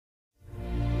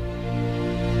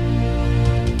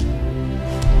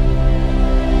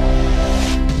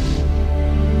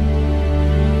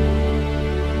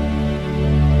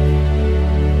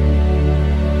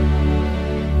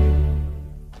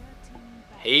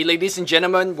Hey ladies and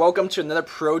gentlemen, welcome to another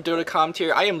Pro Dota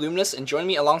commentary. I am Luminous, and joining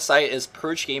me alongside is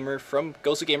Purge Gamer from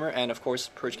Ghost Gamer and of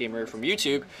course Purge Gamer from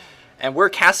YouTube. And we're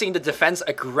casting the Defense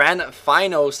Grand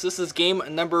Finals. This is game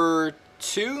number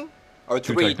 2 or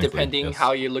 3 depending yes.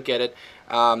 how you look at it.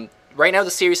 Right now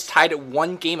the series tied at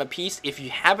 1 game apiece. If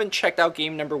you haven't checked out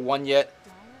game number 1 yet,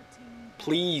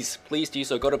 please do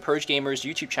so. Go to Purge Gamer's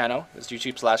YouTube channel. It's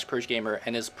YouTube/Purge Gamer,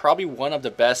 and it's probably one of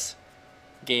the best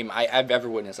game I've ever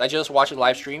witnessed. I just watched a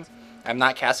live stream. I'm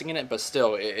not casting in it, but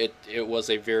still, it was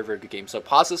a very good game. So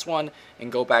pause this one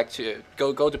and go back to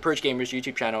go to Purge Gamer's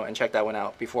YouTube channel and check that one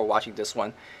out before watching this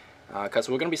one, because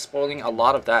we're gonna be spoiling a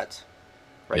lot of that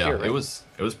here. Right? It was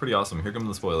pretty awesome. Here come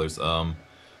the spoilers.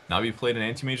 Navi played an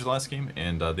anti-mage last game,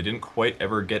 and they didn't quite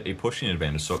ever get a pushing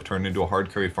advantage, so it turned into a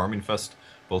hard carry farming fest.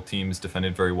 Both teams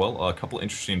defended very well. A couple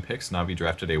interesting picks. Navi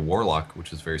drafted a Warlock,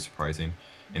 which is very surprising.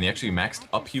 And they actually maxed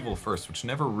Upheaval first, which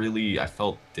never really, I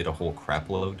felt, did a whole crap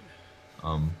load.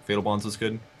 Fatal Bonds was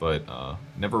good, but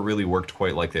never really worked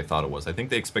quite like they thought it was. I think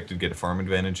they expected to get a farm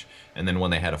advantage, and then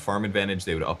when they had a farm advantage,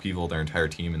 they would Upheaval their entire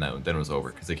team, and then it was over,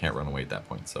 because they can't run away at that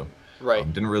point. So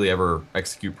didn't really ever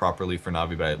execute properly for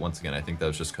Navi, but once again, I think that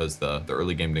was just because the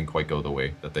early game didn't quite go the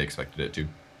way that they expected it to.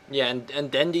 Yeah, and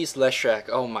Dendy's Lesh track,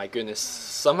 oh my goodness,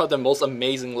 some of the most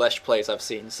amazing Lesh plays I've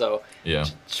seen. So yeah,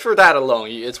 just for that alone,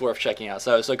 it's worth checking out.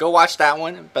 So go watch that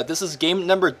one. But this is game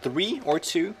number 3 or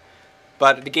 2,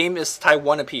 but the game is tied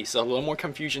 1 apiece, so a little more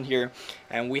confusion here.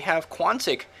 And we have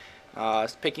Quantic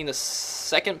picking the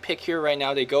second pick here right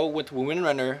now. They go with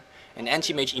Windrunner and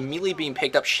Anti-Mage immediately being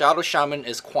picked up. Shadow Shaman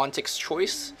is Quantic's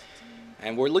choice,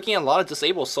 and we're looking at a lot of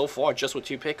disables so far just with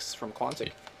 2 picks from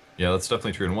Quantic. Yeah, that's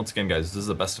definitely true. And once again, guys, this is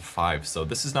a best of 5, so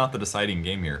this is not the deciding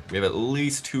game here. We have at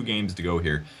least 2 games to go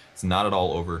here. It's not at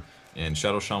all over. And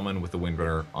Shadow Shaman with the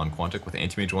Windrunner on Quantic with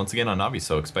Anti-Mage once again on Navi,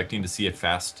 so expecting to see it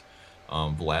fast.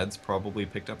 Vlad's probably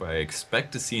picked up. I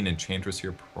expect to see an Enchantress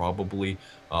here, probably,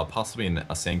 possibly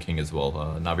a Sand King as well.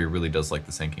 Navi really does like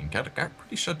the Sand King. Got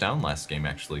pretty shut down last game,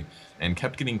 actually, and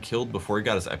kept getting killed before he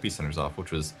got his Epicenters off, which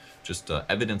was just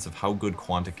evidence of how good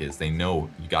Quantic is. They know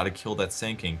you got to kill that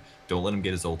Sand King. Don't let him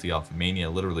get his ulti off. Mania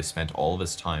literally spent all of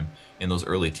his time in those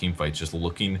early team fights just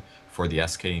looking for the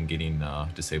SK and getting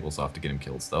disables off to get him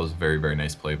killed. So that was a very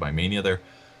nice play by Mania there.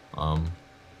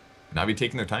 Navi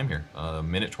taking their time here.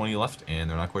 Minute 20 left, and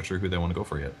they're not quite sure who they want to go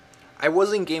for yet. I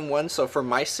was in game 1, so for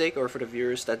my sake, or for the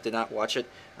viewers that did not watch it,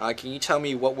 can you tell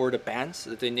me what were the bans,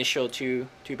 the initial two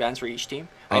bans for each team?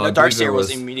 I know Darkseer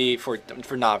was immediate for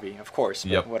Navi, of course,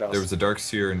 but yep. What else? There was a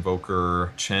Darkseer,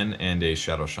 Invoker, Chen, and a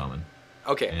Shadow Shaman.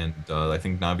 Okay. And I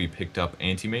think Navi picked up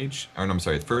Anti-Mage. Or no, I'm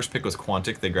sorry, the first pick was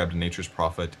Quantic. They grabbed a Nature's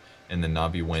Prophet, and then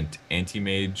Navi went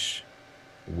Anti-Mage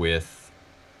with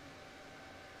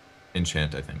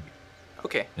Enchant, I think.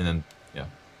 Okay. And then, yeah,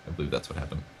 I believe that's what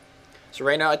happened. So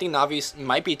right now, I think Navi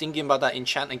might be thinking about that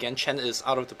Enchant again. Chen is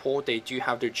out of the pool. They do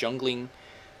have their jungling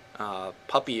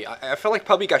Puppey. I feel like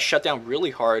Puppey got shut down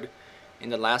really hard in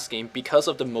the last game because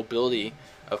of the mobility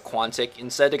of Quantic.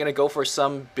 Instead, they're going to go for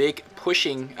some big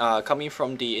pushing coming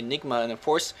from the Enigma and, of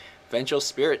course, Vengeful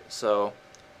Spirit. So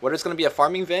whether it's going to be a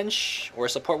farming Venge or a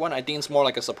support one, I think it's more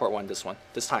like a support one this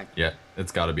time. Yeah,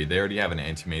 it's got to be. They already have an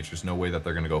anti-mage. There's no way that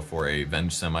they're going to go for a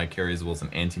Venge semi-carry as well as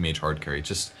an anti-mage hard carry.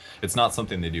 It's not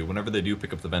something they do. Whenever they do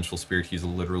pick up the Vengeful Spirit, he's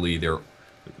literally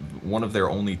one of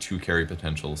their only 2 carry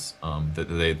potentials.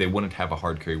 They wouldn't have a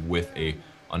hard carry with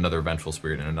another Vengeful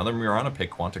Spirit. And another Mirana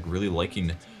pick, Quantic really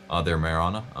liking their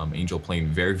Mirana. Angel playing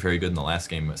very good in the last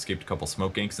game. Escaped a couple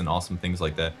smoke ganks and awesome things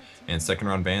like that. And second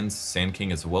round bans, Sand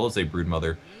King as well as a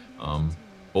Broodmother.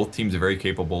 Both teams are very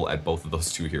capable at both of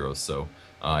those 2 heroes, so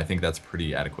I think that's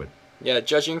pretty adequate. Yeah,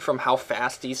 judging from how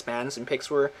fast these bans and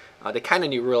picks were, they kind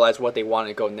of realized what they wanted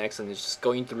to go next, and it's just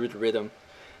going through the rhythm.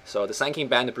 So the Sand King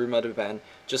ban, the Broodmother ban,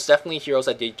 just definitely heroes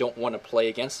that they don't want to play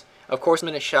against. Of course,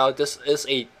 Minute Shao, this is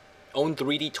a own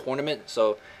 3D tournament,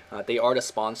 so they are the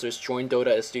sponsors. Join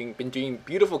Dota has been doing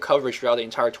beautiful coverage throughout the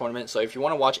entire tournament, so if you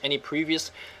want to watch any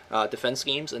previous defense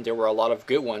games, and there were a lot of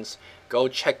good ones, go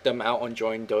check them out on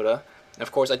Join Dota. And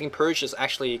of course, I think Purge is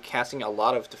actually casting a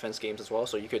lot of defense games as well,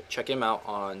 so you could check him out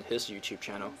on his YouTube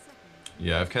channel.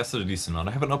 Yeah, I've casted a decent amount.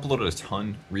 I haven't uploaded a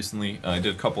ton recently. I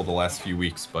did a couple the last few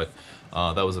weeks, but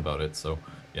that was about it. So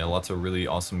yeah, lots of really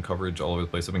awesome coverage all over the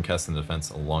place. I've been casting defense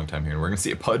a long time here, and we're going to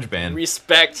see a Pudge ban.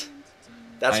 Respect.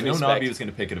 I know Navi is going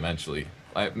to pick it eventually.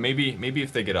 Maybe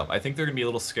if they get up. I think they're going to be a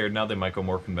little scared now. They might go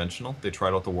more conventional. They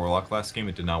tried out the Warlock last game.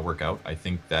 It did not work out. I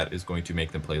think that is going to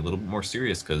make them play a little bit more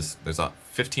serious because there's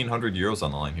 1,500 euros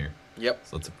on the line here. Yep.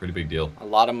 So that's a pretty big deal. A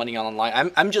lot of money on the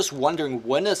line. I'm just wondering,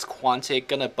 when is Quantic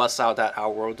going to bust out that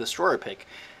Our World Destroyer pick?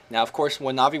 Now, of course,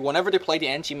 when Navi, whenever they play the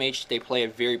anti-mage, they play a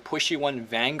very pushy one,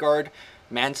 Vanguard,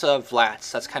 Manta,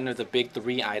 Vlats. That's kind of the big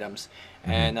 3 items.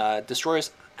 And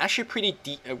Destroyer's actually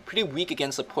pretty weak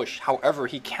against the push. However,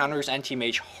 he counters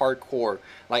anti-mage hardcore.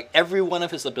 Like, every one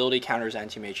of his ability counters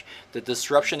anti-mage. The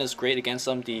disruption is great against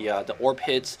them. The orb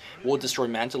hits will destroy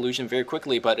Manta Illusion very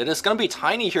quickly. But it is going to be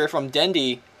Tiny here from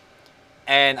Dendi.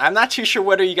 And I'm not too sure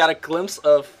whether you got a glimpse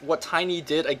of what Tiny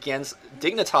did against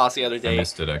Dignitas the other day. I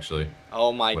missed it, actually.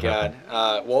 Oh my god.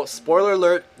 Well, spoiler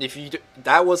alert,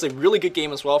 that was a really good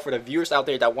game as well for the viewers out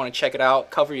there that want to check it out.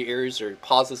 Cover your ears or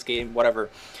pause this game, whatever.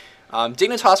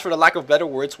 Dignitas, for the lack of better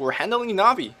words, were handling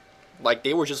Navi. Like,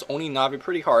 they were just owning Navi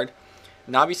pretty hard.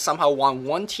 Navi somehow won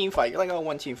one team fight. You're like, oh,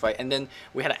 one team fight. And then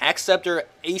we had an Acceptor,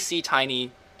 AC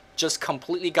Tiny, just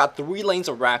completely got 3 lanes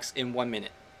of racks in 1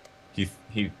 minute. He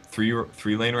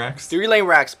three lane racks? 3 lane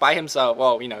racks by himself.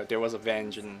 Well, you know, there was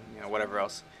Avenge and, you know, whatever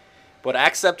else. But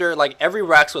Acceptor, like, every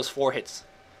racks was 4 hits.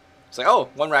 It's like, oh,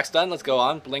 1 rack's done, let's go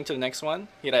on. Blink to the next one.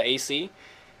 He had an AC.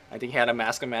 I think he had a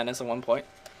Mask of Madness at one point.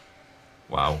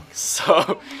 Wow.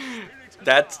 So,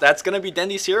 that's going to be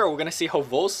Dendi's hero. We're going to see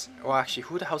Hovos. Well, actually,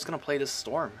 who the hell's going to play this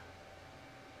Storm?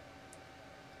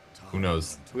 Who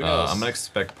knows? Who knows? I'm going to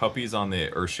expect Puppies on the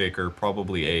Earthshaker,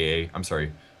 probably AA. I'm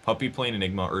sorry. Puppy playing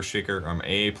Enigma, Earthshaker.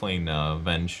 AA playing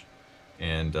Venge.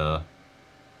 And, I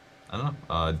don't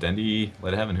know. Dendi,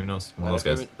 Light of Heaven, who knows? One of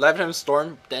those guys. Light of Heaven,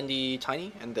 Storm, Dendi,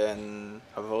 Tiny, and then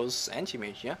Hovos,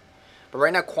 Anti-Mage, yeah. But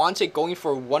right now, Quantic going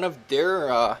for one of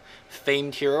their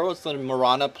famed heroes, the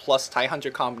Mirana plus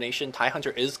Tidehunter combination.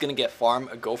 Tidehunter is going to get farm,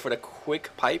 go for the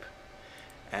quick pipe.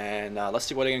 And let's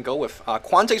see what they're going to go with.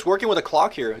 Quantic's working with a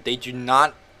clock here. They do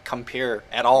not compare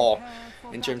at all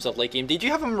in terms of late game. They do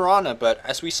have a Mirana, but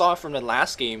as we saw from the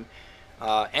last game,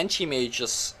 Anti-Mage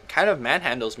just kind of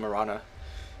manhandles Mirana.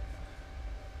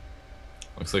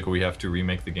 Looks like we have to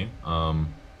remake the game. I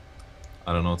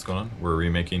don't know what's going on. We're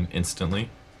remaking instantly.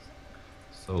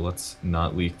 So let's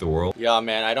not leak the world. Yeah,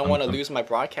 man, I don't want to lose my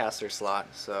broadcaster slot,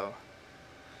 so...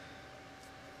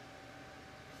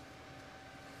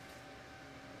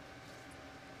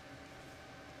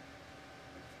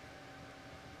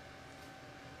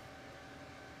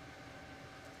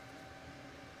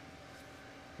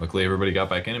 Luckily, everybody got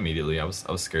back in immediately. I was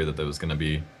scared that was going to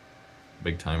be a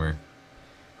big timer.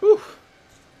 Whew.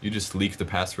 You just leaked the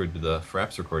password to the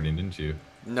Fraps recording, didn't you?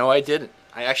 No, I didn't.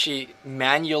 I actually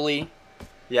manually...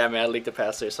 Yeah, man, I leaked the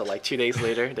password, so like 2 days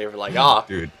later, they were like, ah,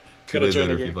 dude, 2 days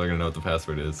later, people are going to know what the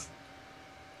password is.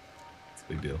 It's a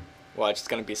big deal. Well, it's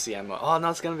going to be CMO. Oh, no,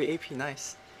 it's going to be AP,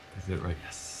 nice. I did it right,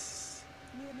 yes.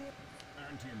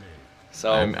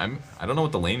 So... I don't know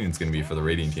what the laning's going to be for the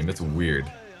Radiant team. It's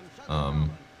weird.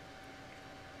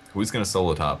 Who's going to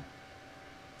solo top?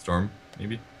 Storm,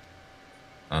 maybe?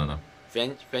 I don't know.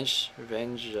 Venge,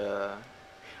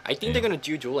 I think they're going to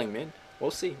do dueling mid. We'll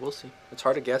see. It's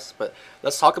hard to guess, but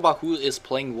let's talk about who is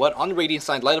playing what. On the Radiant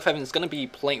side, Light of Heaven is going to be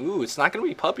playing... Ooh, it's not going to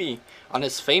be Puppy on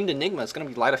his famed Enigma. It's going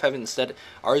to be Light of Heaven instead.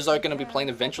 Arzar going to be playing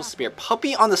the Vengeful Spear.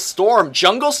 Puppy on the Storm.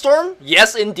 Jungle Storm?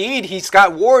 Yes, indeed. He's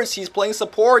got wards. He's playing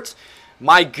support.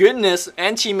 My goodness.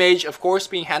 Anti-Mage, of course,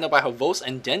 being handled by Hovos,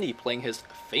 and Dendi playing his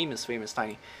famous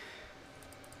Tiny.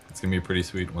 It's going to be pretty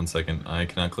sweet. 1 second. I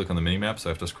cannot click on the minimap, so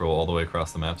I have to scroll all the way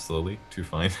across the map slowly to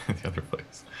find the other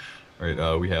place.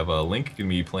 Alright, we have Link going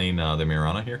to be playing the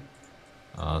Mirana here.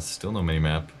 Still no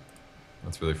minimap.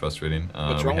 That's really frustrating.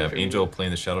 We have Angel playing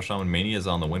the Shadow Shaman. Mania is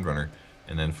on the Windrunner.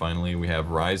 And then finally we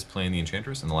have Rise playing the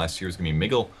Enchantress. And the last here is going to be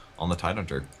Miggle on the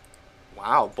Tidehunter.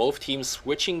 Wow, both teams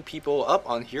switching people up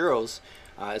on heroes.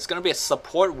 It's going to be a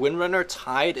support Windrunner.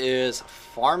 Tide is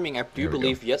farming, I do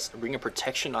believe, yes, Ring of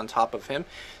Protection on top of him.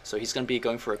 So he's going to be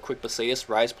going for a quick Basilius.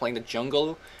 Rise playing the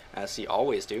jungle, as he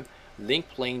always do. Link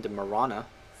playing the Mirana.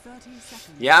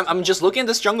 Yeah, I'm just looking at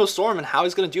this Jungle Storm and how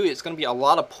he's going to do it. It's going to be a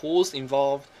lot of pulls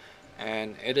involved.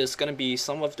 And it is going to be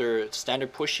some of their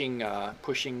standard pushing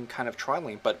kind of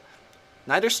trialing. But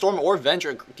neither Storm or Venge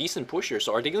are decent pushers.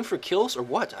 So are they going for kills or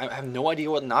what? I have no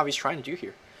idea what Navi's trying to do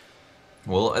here.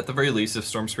 Well, at the very least, if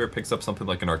Storm Spirit picks up something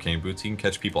like an Arcane Boots, he can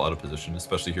catch people out of position,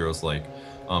 especially heroes like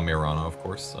Mirana, of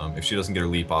course. If she doesn't get her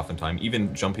leap off in time,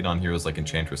 even jumping on heroes like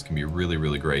Enchantress can be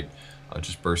really great.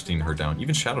 Just bursting her down.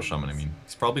 Even Shadow Shaman, I mean.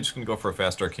 He's probably just going to go for a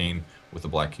fast Arcane with a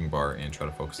Black King bar and try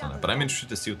to focus on it. But I'm interested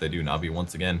to see what they do. Navi,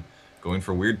 once again, going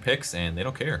for weird picks, and they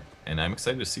don't care. And I'm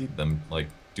excited to see them like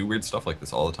do weird stuff like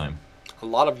this all the time. A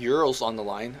lot of Euros on the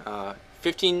line.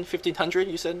 1500,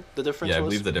 you said the difference was? Yeah, I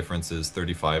believe the difference is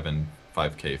 35 and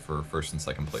 5k for first and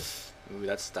second place. Ooh,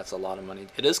 that's a lot of money.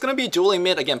 It is going to be dueling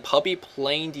mid. Again, Puppy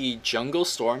playing the Jungle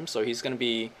Storm, so he's going to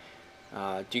be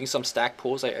doing some stack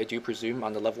pulls, I do presume,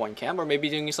 on the level 1 camp, or maybe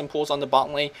doing some pulls on the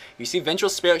bottom lane. You see Vengeful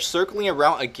Spirit circling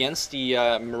around against the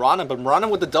Mirana, but Mirana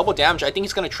with the double damage, I think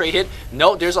he's going to trade hit.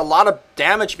 No, there's a lot of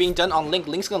damage being done on Link.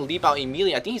 Link's going to leap out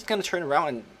immediately. I think he's going to turn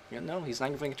around and, no, he's not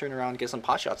even going to turn around and get some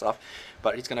pot shots off,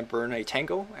 but he's going to burn a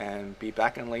Tango and be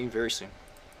back in lane very soon.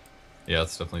 Yeah,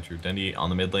 that's definitely true. Dendi on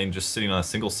the mid lane, just sitting on a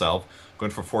single salve,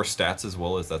 going for 4 stats as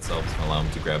well as that salve is going to allow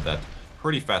him to grab that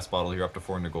pretty fast bottle here, up to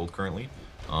 400 gold currently.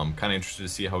 Kind of interested to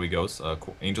see how he goes.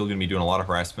 Angel going to be doing a lot of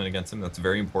harassment against him. That's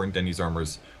very important. Dendi's armor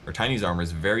is, or Tiny's armor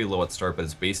is very low at start, but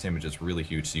his base damage is really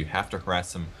huge. So you have to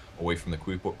harass him away from the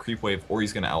creep wave, or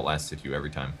he's going to outlast hit you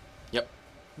every time. Yep.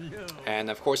 And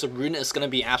of course, the rune is going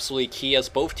to be absolutely key, as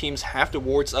both teams have the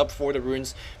wards up for the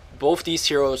runes. Both these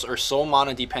heroes are so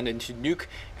mana dependent to nuke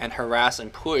and harass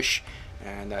and push.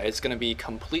 And it's going to be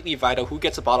completely vital who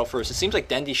gets a bottle first. It seems like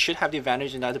Dendi should have the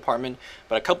advantage in that department,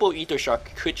 but a couple of Ether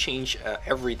Shock could change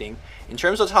everything. In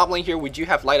terms of top lane here, we do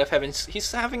have Light of Heaven.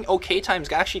 He's having okay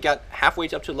times. Actually got halfway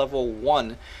up to level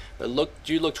 1, but look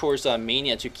towards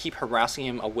Mania to keep harassing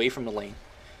him away from the lane.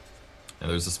 And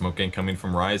there's a smoke gang coming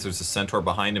from Rise. There's a Centaur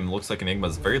behind him. Looks like Enigma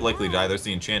is very likely to die. There's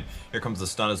the enchant. Here comes the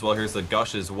stun as well. Here's the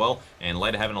gush as well. And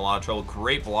Light of Heaven a lot of trouble.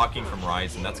 Great blocking from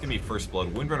Rise, and that's going to be first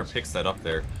blood. Windrunner picks that up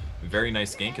there. Very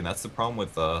nice gank, and that's the problem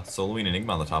with soloing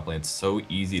Enigma on the top lane. It's so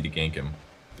easy to gank him.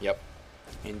 Yep,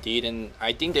 indeed, and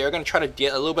I think they're going to try to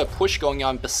get a little bit of push going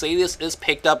on. Basilius is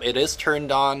picked up, it is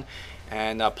turned on,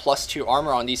 and +2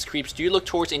 armor on these creeps. Do you look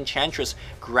towards Enchantress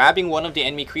grabbing one of the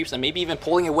enemy creeps and maybe even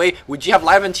pulling away? Would you have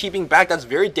Live and TPing back? That's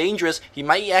very dangerous. He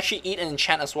might actually eat an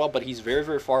enchant as well, but he's very,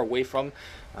 very far away from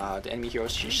the enemy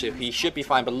heroes. He should be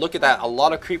fine, but look at that. A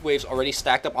lot of creep waves already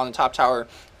stacked up on the top tower.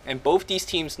 And both these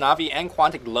teams, Navi and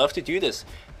Quantic, love to do this,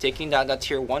 taking down that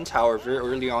tier 1 tower very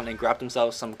early on and grab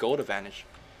themselves some gold advantage.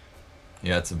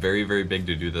 Yeah, it's very, very big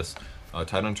to do this.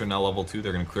 Tidehunter now level 2.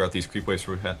 They're going to clear out these creep waves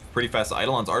pretty fast.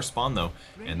 Eidolons are spawned though,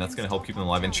 and that's going to help keep them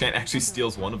alive. Enchant actually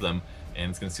steals one of them,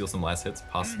 and it's going to steal some last hits,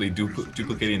 possibly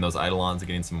duplicating those Eidolons and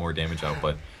getting some more damage out.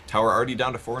 But tower already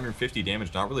down to 450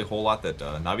 damage. Not really a whole lot that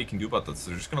Navi can do about this. So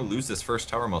they're just going to lose this first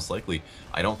tower most likely.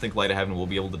 I don't think Light of Heaven will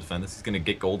be able to defend this. He's going to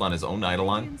get gold on his own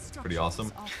Eidolon. It's pretty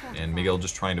awesome. And Miguel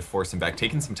just trying to force him back.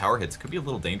 Taking some tower hits could be a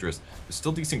little dangerous. There's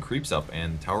still decent creeps up,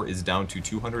 and tower is down to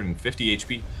 250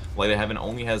 HP. Light of Heaven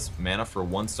only has mana for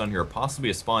 1 stun here, possibly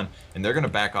a spawn, and they're going to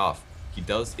back off. He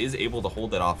is able to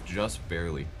hold that off just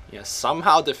barely. Yeah,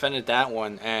 somehow defended that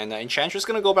one, and Enchantress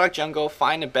going to go back jungle,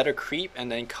 find a better creep,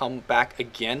 and then come back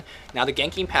again. Now the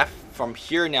ganking path from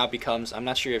here now becomes, I'm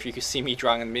not sure if you can see me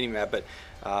drawing on the minimap,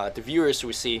 but the viewers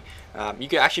will see, you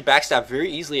can actually backstab very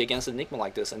easily against Enigma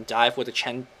like this and dive with a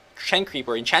Chen creep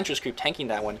or Enchantress creep tanking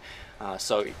that one.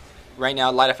 So right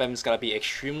now Light of Heaven's got to be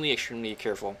extremely, extremely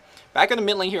careful. Back in the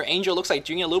mid lane here, Angel looks like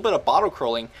doing a little bit of bottle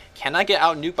crawling. Cannot get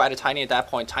out nuked by the Tiny at that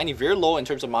point. Tiny very low in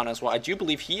terms of mana as well. I do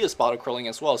believe he is bottle crawling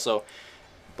as well. So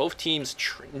both teams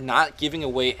not giving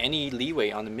away any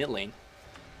leeway on the mid lane.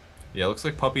 Yeah, it looks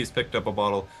like Puppy's picked up a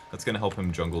bottle. That's going to help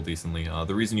him jungle decently.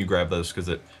 The reason you grab that is because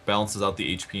it balances out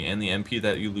the HP and the MP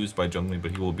that you lose by jungling,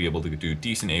 but he will be able to do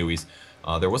decent AoEs.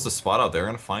 There was a spot out there.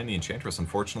 Going to find the Enchantress.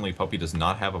 Unfortunately, Puppy does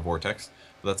not have a Vortex,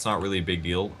 but that's not really a big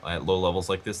deal. At low levels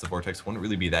like this, the Vortex wouldn't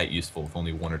really be that useful with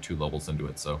only 1 or 2 levels into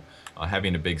it. So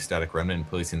having a big static remnant and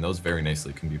placing those very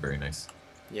nicely can be very nice.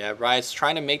 Yeah, Riot's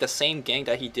trying to make the same gank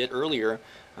that he did earlier.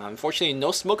 Unfortunately,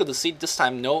 no Smoke of the Sea this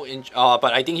time.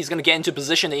 But I think he's going to get into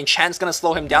position. The enchant's going to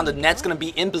slow him down. The net's going to be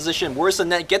in position. Where's the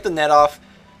net? Get the net off.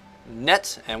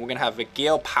 Net, and we're going to have a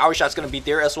Gale power shot's going to be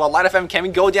there as well. Light of Heaven, can we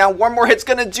go down? One more hit's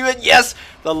going to do it. Yes!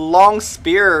 The long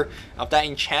spear of that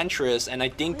Enchantress, and I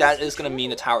think that is going to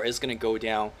mean the tower is going to go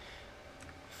down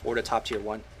for the top tier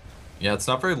 1. Yeah, it's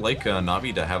not very like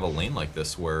Navi to have a lane like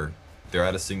this where they're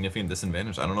at a significant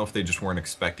disadvantage. I don't know if they just weren't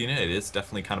expecting it. It is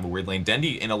definitely kind of a weird lane.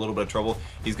 Dendi in a little bit of trouble.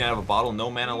 He's going to have a bottle. No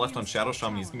mana left on Shadow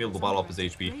Shaman. He's going to be able to bottle up his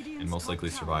HP and most likely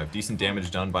survive. Decent damage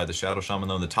done by the Shadow Shaman,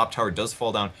 though. The top tower does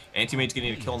fall down. Anti-Mage's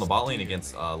getting a kill in the bot lane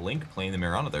against Link playing the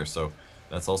Mirana there, so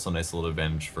that's also a nice little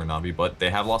advantage for Navi. But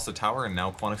they have lost a tower, and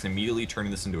now Quantic's immediately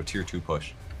turning this into a tier 2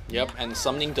 push. Yep, and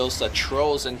summoning those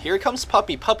trolls, and here comes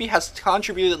Puppy. Puppy has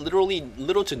contributed literally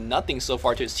little to nothing so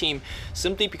far to his team,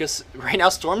 simply because right now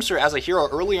Stormster as a hero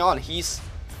early on, he's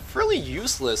fairly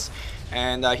useless,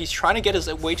 and he's trying to get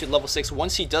his way to level 6.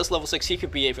 Once he does level 6, he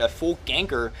could be a full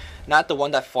ganker, not the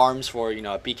one that farms for, you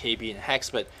know, BKB and Hex,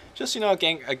 but just, you know, a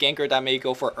ganker that may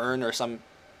go for Urn or some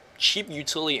cheap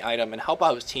utility item and help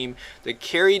out his team. To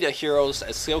carry the heroes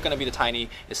is still going to be the Tiny.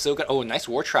 It's still going to... Oh, nice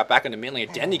ward trap back in the mid lane.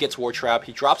 Dendi gets ward trap.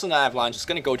 He drops in the avalanche. It's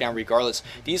going to go down regardless.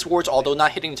 These wards, although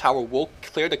not hitting the tower, will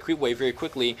clear the creep wave very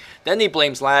quickly. Then he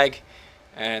blames lag.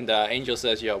 And Angel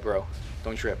says, yo, bro,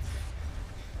 don't trip.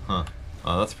 Huh.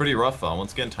 That's pretty rough.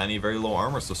 Once again, Tiny, very low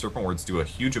armor, so Serpent Wards do a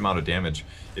huge amount of damage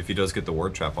if he does get the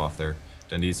Ward Trap off there.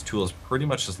 Dendy's tool is pretty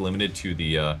much just limited to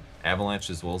the Avalanche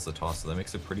as well as the Toss, so that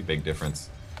makes a pretty big difference.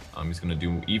 He's going to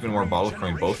do even more Bottle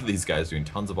Crowing. Both of these guys doing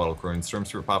tons of Bottle Crowing. Storm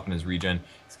Spirit popping his regen.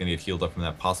 He's going to get healed up from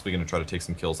that, possibly going to try to take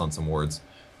some kills on some wards.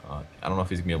 I don't know if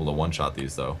he's going to be able to one-shot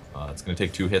these, though. It's going to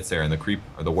take 2 hits there, and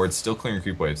the ward's still clearing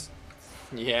creep waves.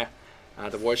 Yeah,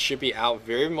 the ward should be out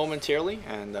very momentarily,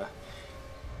 and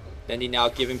Dendy now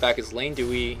giving back his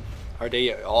lane. Are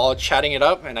they all chatting it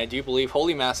up? And I do believe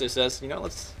Holy Master says, you know,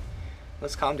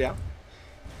 let's calm down.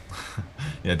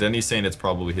 Yeah, Denny's saying it's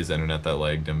probably his internet that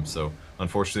lagged him, so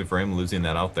unfortunately for him, losing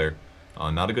that out there.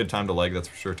 Not a good time to lag, that's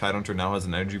for sure. Tidehunter now has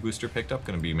an energy booster picked up,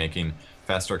 going to be making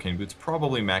fast arcane boots,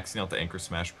 probably maxing out the anchor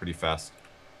smash pretty fast.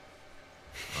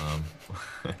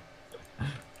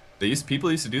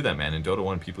 People used to do that, man. In Dota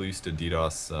 1, people used to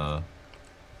DDoS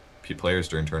players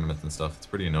during tournaments and stuff. It's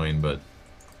pretty annoying, but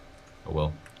oh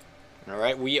well.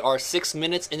 Alright, we are 6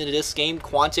 minutes into this game.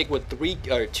 Quantic with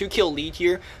 2 kill lead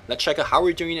here. Let's check out how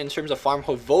we're doing in terms of farm.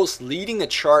 Hovos leading the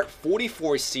chart,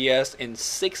 44 CS in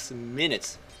 6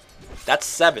 minutes. That's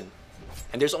 7.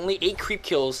 And there's only 8 creep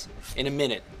kills in a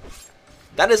minute.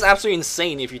 That is absolutely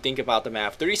insane if you think about the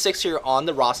math. 36 here on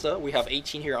the Rasta. We have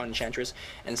 18 here on Enchantress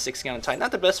and 16 on Titan.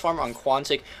 Not the best farm on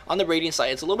Quantic. On the Radiant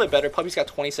side, it's a little bit better. Puppy's got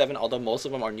 27, although most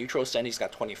of them are neutral. Sandy's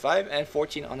got 25 and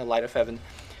 14 on the Light of Heaven.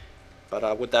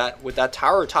 But with that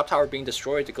tower, top tower being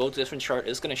destroyed, the gold difference chart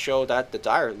is going to show that the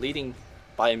Dire leading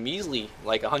by a measly,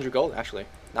 like 100 gold, actually.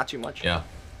 Not too much. Yeah,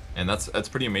 and that's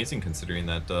pretty amazing considering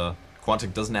that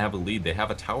Quantic doesn't have a lead. They have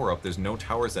a tower up. There's no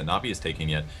towers that Navi is taking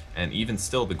yet. And even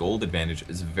still, the gold advantage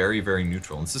is very, very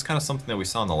neutral. And this is kind of something that we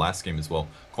saw in the last game as well.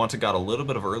 Quantic got a little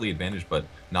bit of early advantage, but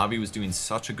Navi was doing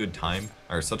such a good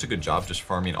job just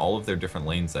farming all of their different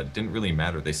lanes that it didn't really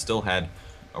matter. They still had...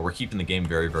 we're keeping the game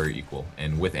very, very equal.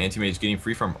 And with Anti-Mage getting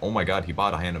free from, oh my god, he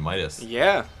bought a Hand of Midas.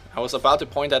 Yeah, I was about to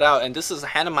point that out. And this is a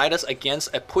Hand of Midas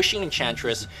against a pushing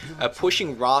Enchantress, a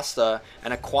pushing Rasta,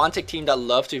 and a Quantic team that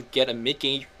love to get a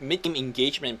mid-game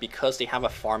engagement because they have a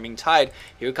farming Tide.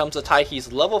 Here comes the Tide.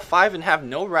 He's level 5 and have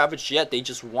no Ravage yet. They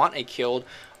just want a kill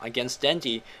against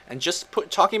Dendy. And just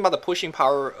talking about the pushing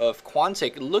power of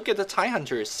Quantic, look at the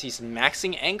Tidehunters. He's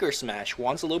maxing Anchor Smash,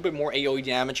 wants a little bit more AoE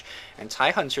damage, and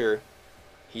Tidehunter...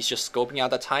 he's just scoping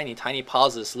out that tiny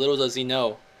pauses. Little does he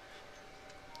know,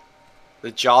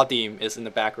 the Jaw theme is in the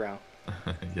background.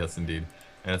 Yes, indeed.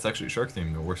 And it's actually Shark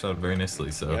theme. It works out very nicely.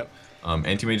 So, yep.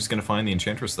 Anti-Mage is going to find the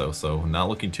Enchantress, though. So, not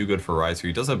looking too good for Rise here.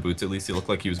 He does have boots. At least he looked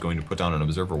like he was going to put down an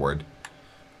Observer Ward.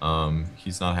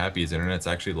 He's not happy. His internet's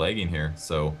actually lagging here.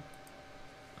 So,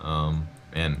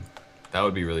 man, that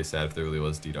would be really sad if there really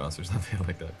was DDoS or something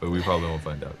like that. But we probably won't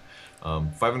find out.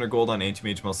 500 gold on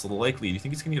Anti-Mage most likely. Do you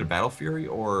think he's going to get a Battle Fury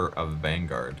or a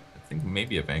Vanguard? I think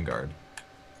maybe a Vanguard.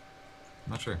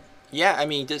 I'm not sure. Yeah, I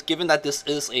mean, just given that this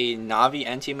is a Navi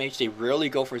Anti-Mage, they rarely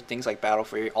go for things like Battle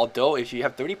Fury. Although, if you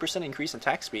have 30% increase in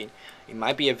attack speed, it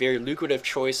might be a very lucrative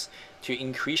choice to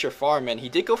increase your farm. And he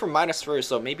did go for Midas first,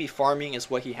 so maybe farming is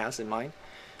what he has in mind.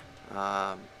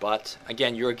 But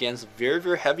again, you're against very,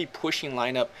 very heavy pushing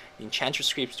lineup. The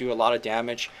Enchantress creeps do a lot of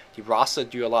damage. The Rasa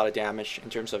do a lot of damage in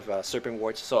terms of Serpent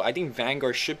Wards. So I think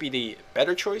Vanguard should be the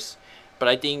better choice. But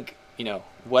I think, you know,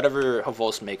 whatever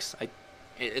Havos makes,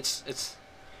 it's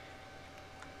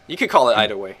you could call it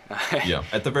either way. Yeah,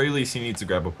 at the very least, he needs to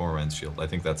grab a Poor Man's Shield. I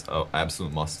think that's an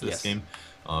absolute must this game.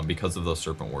 Because of those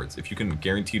Serpent Wards. If you can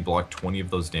guaranteed block 20 of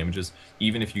those damages,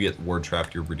 even if you get ward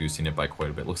trapped, you're reducing it by quite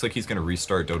a bit. Looks like he's going to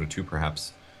restart Dota 2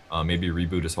 perhaps. Maybe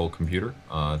reboot his whole computer.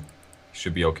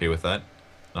 Should be okay with that.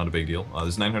 Not a big deal.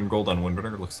 There's 900 gold on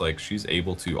Windrunner. Looks like she's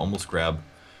able to almost grab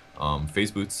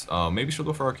Phase Boots. Maybe she'll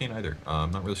go for Arcane either.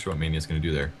 I'm not really sure what Mania's going to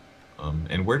do there.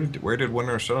 And where did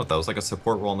Windrunner show out? That was like a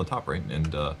support role on the top, right? And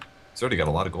he's already got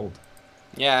a lot of gold.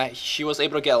 Yeah, she was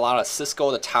able to get a lot of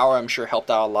Cisco. The tower, I'm sure, helped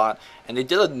out a lot. And they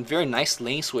did a very nice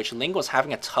lane switch. Ling was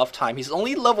having a tough time. He's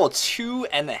only level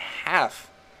 2.5.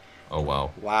 Oh,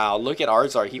 wow. Wow, look at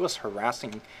Arzar. He was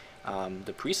harassing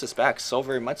the Priestess back so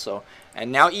very much so.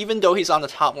 And now, even though he's on the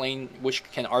top lane, which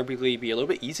can arguably be a little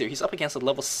bit easier, he's up against a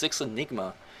level 6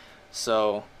 Enigma.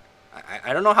 So,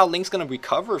 I don't know how Link's going to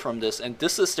recover from this. And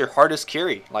this is their hardest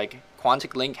carry. Like,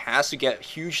 Quantic Link has to get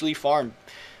hugely farmed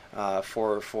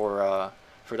for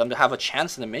them to have a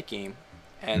chance in the mid game,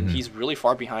 and he's really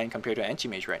far behind compared to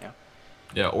Anti-Mage right now.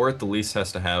 Yeah, or at the least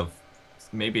has to have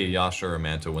maybe a Yasha or a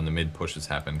Manta when the mid pushes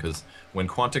happen, because when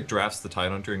Quantic drafts the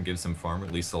Tidehunter and gives him farm,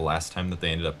 at least the last time that they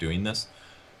ended up doing this,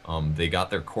 They got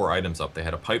their core items up. They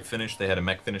had a pipe finish, they had a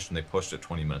mech finish, and they pushed at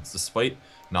 20 minutes. Despite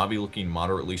Navi looking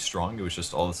moderately strong, it was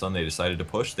just all of a sudden they decided to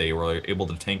push. They were able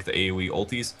to tank the AoE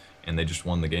ultis, and they just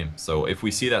won the game. So if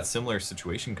we see that similar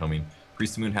situation coming,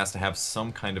 Priest of the Moon has to have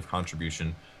some kind of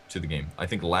contribution to the game. I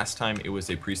think last time it was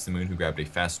a Priest of the Moon who grabbed a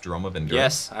fast drum of endurance.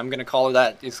 Yes, I'm going to call it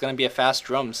that. It's going to be a fast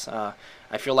drums.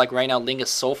 I feel like right now Link is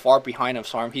so far behind of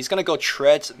Sarm. He's going to go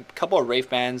treads, a couple of Wraith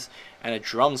Bands, and a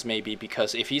drums maybe,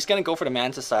 because if he's going to go for the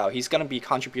Manta style, he's going to be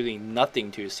contributing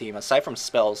nothing to his team aside from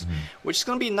spells, which is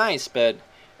going to be nice, but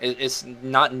it's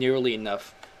not nearly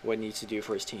enough what he needs to do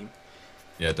for his team.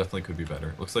 Yeah, it definitely could be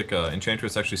better. Looks like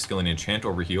Enchantress actually skilling Enchant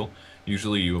over Heal.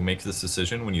 Usually you make this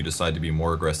decision when you decide to be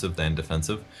more aggressive than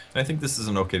defensive. And I think this is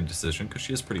an okay decision because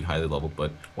she is pretty highly leveled.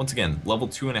 But once again, level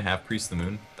 2.5 Priest of the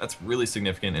Moon, that's really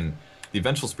significant. And the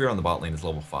Eventual Spirit on the bot lane is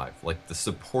level 5. Like the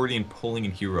supporting, pulling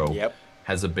hero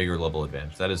has a bigger level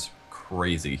advantage. That is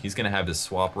crazy. He's going to have his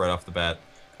swap right off the bat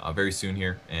very soon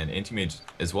here. And Anti-Mage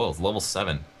as well is level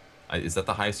 7. Is that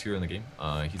the highest hero in the game?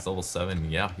 He's level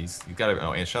 7. Yeah, he's got it.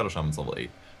 Oh, and Shadow Shaman's level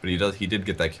 8. But he did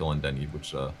get that kill on Denny,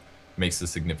 which makes a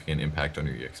significant impact on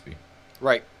your EXP.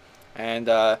 Right. And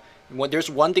there's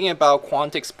one thing about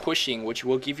Quantic's pushing, which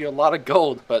will give you a lot of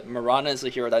gold, but Mirana is a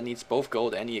hero that needs both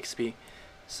gold and EXP.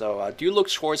 So do look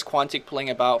towards Quantic playing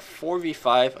about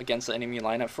 4v5 against the enemy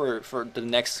lineup for the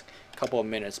next couple of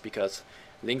minutes, because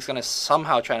Link's going to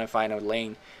somehow try to find a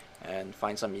lane and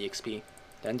find some EXP.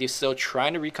 Then they're still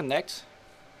trying to reconnect.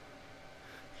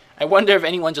 I wonder if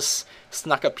anyone just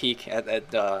snuck a peek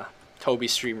at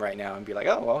Toby's stream right now and be like,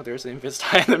 oh, well, there's an Invis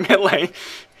tie in the mid lane.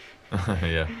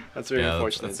 Yeah. That's very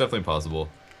unfortunate. That's definitely possible.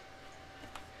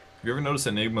 Have you ever noticed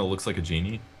Enigma looks like a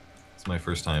genie? It's my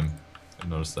first time I've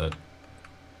noticed that.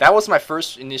 That was my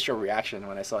first initial reaction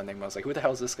when I saw Enigma. I was like, who the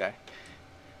hell is this guy?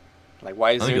 Like,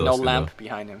 why is there no lamp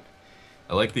behind him?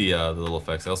 I like the little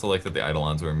effects. I also like that the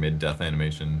Eidolons were mid-death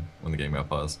animation when the game got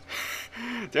paused.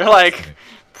 They're like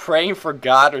praying for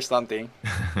God or something.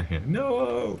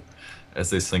 No! As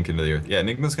they sink into the earth. Yeah,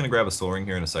 Enigma's going to grab a soul ring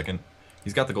here in a second.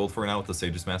 He's got the gold for now with the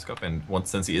Sage's Mask up, and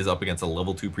since he is up against a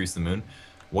level 2 Priest of the Moon,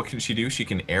 what can she do? She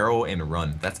can arrow and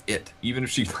run. That's it. Even if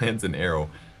she lands an arrow,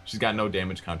 she's got no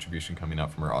damage contribution coming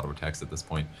out from her auto attacks at this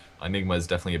point. Enigma is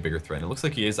definitely a bigger threat. And it looks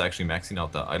like he is actually maxing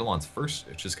out the Eidolons first,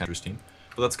 which is kind of interesting.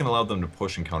 But that's going to allow them to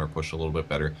push and counter push a little bit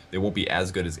better. They won't be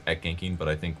as good as at ganking, but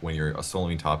I think when you're a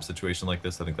soloing top situation like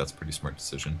this, I think that's a pretty smart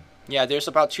decision. Yeah, there's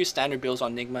about 2 standard builds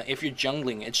on Enigma. If you're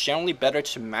jungling, it's generally better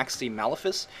to max the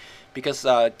Malefice, because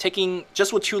taking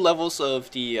just with 2 levels of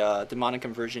the demonic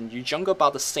conversion, you jungle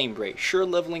about the same rate. Sure,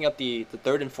 leveling up the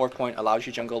 3rd and 4th point allows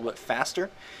you to jungle a bit faster,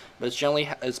 but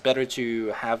it's better to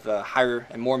have a higher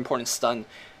and more important stun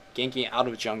ganking out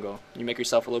of jungle. You make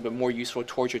yourself a little bit more useful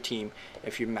towards your team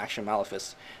if you max your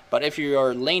Malefice. But if you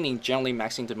are laning, generally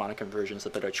maxing demonic conversion is a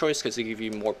better choice because they give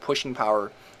you more pushing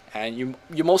power, and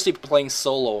you're mostly playing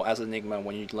solo as Enigma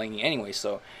when you're laning anyway,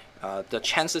 so the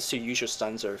chances to use your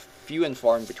stuns are few and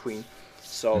far in between.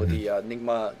 So the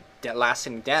Enigma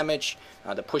lasting damage,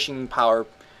 the pushing power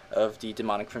of the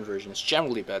demonic conversion is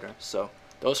generally better. So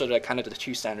those are the kind of the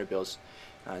 2 standard builds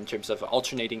in terms of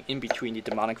alternating in between the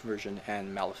demonic conversion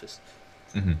and Malefice.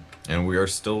 And we are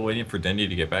still waiting for Dendy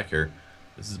to get back here.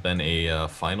 This has been a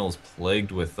finals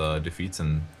plagued with defeats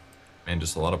and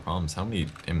just a lot of problems. How many?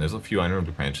 Damn, there's a few Iron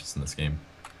branches in this game.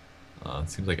 It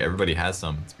seems like everybody has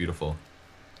some. It's beautiful.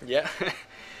 Yeah.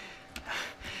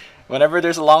 Whenever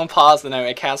there's a long pause, then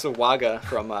I cast a Waga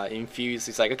from Infuse.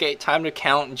 He's like, okay, time to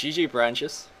count GG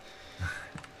branches.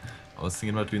 I was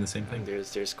thinking about doing the same thing.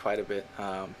 There's quite a bit.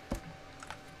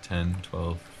 10,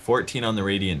 12, 14 on the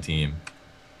Radiant team.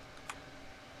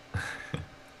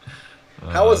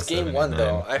 How was game 1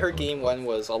 though? I heard game 1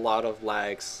 was a lot of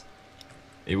lags.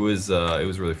 It was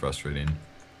really frustrating.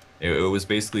 It was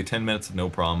basically 10 minutes of no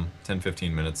problem,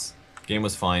 10-15 minutes. Game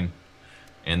was fine.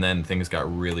 And then things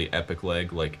got really epic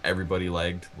lag, like everybody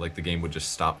lagged, like the game would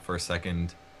just stop for a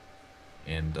second.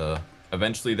 And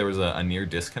eventually there was a near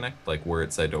disconnect, like where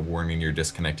it said a warning you're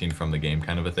disconnecting from the game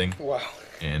kind of a thing. Wow.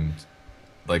 And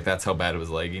like that's how bad it was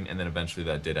lagging, and then eventually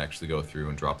that did actually go through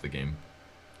and drop the game.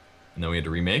 And then we had to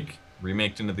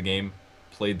remaked into the game,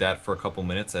 played that for a couple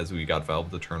minutes as we got Valve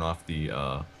to turn off the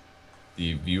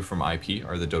view from IP,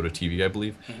 or the Dota TV, I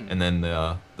believe, and then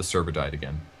the server died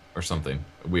again, or something.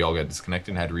 We all got disconnected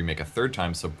and had to remake a 3rd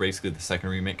time, so basically the 2nd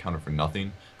remake counted for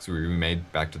nothing, because we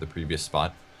remade back to the previous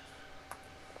spot.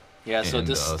 Yeah, so and,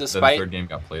 despite the 3rd game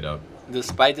got played out.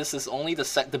 Despite this is only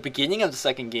the beginning of the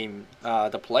 2nd game,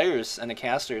 the players and the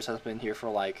casters have been here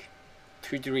for like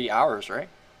 2-3 hours, right?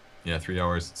 Yeah, 3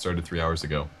 hours. It started 3 hours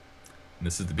ago. And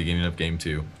this is the beginning of game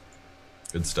 2.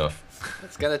 Good stuff.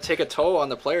 It's gonna take a toll on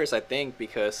the players, I think,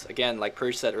 because again, like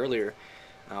Purge said earlier,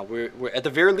 we're at the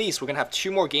very least we're gonna have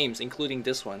 2 more games, including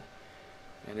this one,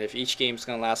 and if each game's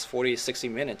gonna last 40 to 60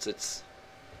 minutes, it's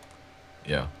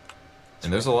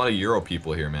And there's a lot of Euro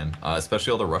people here, man.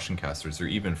 Especially all the Russian casters. They're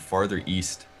even farther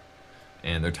east,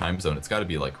 and their time zone. It's got to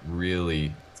be like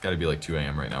really. It's got to be like 2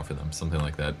 a.m. right now for them, something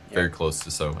like that. Very close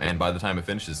to so. And by the time it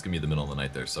finishes, it's gonna be the middle of the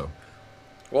night there. So.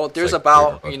 Well, there's like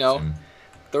about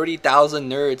 30,000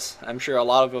 nerds. I'm sure a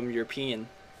lot of them European,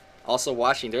 also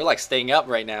watching. They're like staying up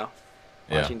right now,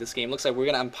 watching this game. Looks like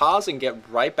we're gonna unpause and get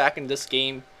right back in this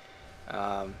game.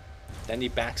 Then he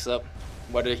backs up.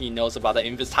 Whether he knows about the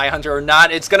Invis Tie Hunter or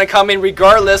not, it's gonna come in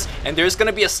regardless, and there's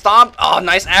gonna be a stomp. Oh,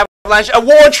 nice avalanche, a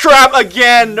wall trap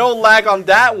again. No lag on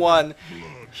that one.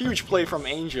 Huge play from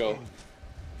Angel.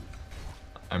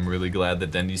 I'm really glad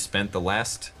that Dendy spent the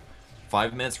last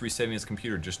 5 minutes resetting his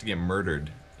computer just to get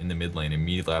murdered in the mid lane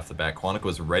immediately off the bat. Quantic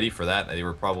was ready for that. They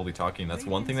were probably talking. That's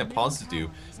one thing that pauses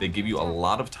do. They give you a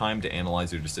lot of time to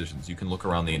analyze your decisions. You can look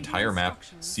around the entire map,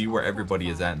 see where everybody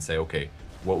is at, and say, okay,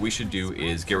 what we should do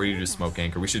is get ready to smoke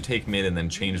anchor. We should take mid and then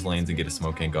change lanes and get a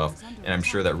smoke anchor off. And I'm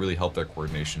sure that really helped their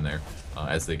coordination there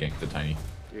as they ganked the Tiny.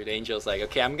 Dude, Angel's like,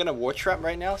 okay, I'm gonna war trap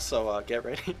right now, so get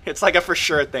ready. It's like a for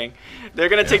sure thing. They're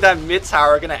gonna take that mid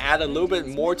tower, gonna add a little bit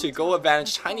more to go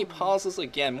advantage. Tiny pauses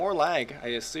again, more lag, I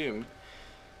assume.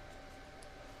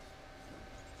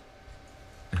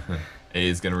 A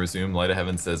is gonna resume. Light of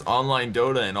Heaven says online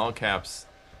Dota in all caps.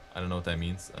 I don't know what that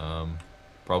means.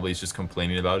 Probably he's just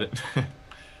complaining about it.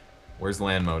 Where's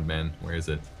land mode, man? Where is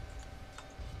it?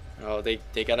 Oh, they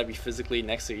gotta be physically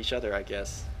next to each other, I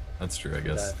guess. That's true, I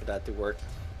guess. For that to work.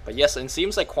 But yes, it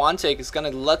seems like Quantic is gonna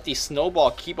let the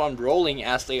snowball keep on rolling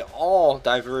as they all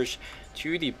diverge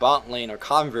to the bot lane, or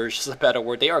converge is a better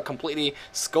word. They are completely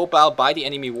scoped out by the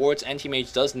enemy wards.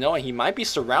 Anti-Mage does know, and he might be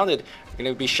surrounded.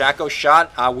 Gonna be Shaco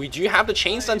shot. We do have the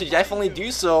chain stun to definitely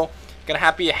do so. Gonna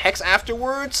have to be a Hex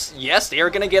afterwards. Yes, they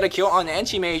are gonna get a kill on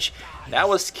Anti-Mage. That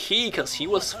was key because he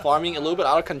was farming a little bit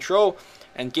out of control.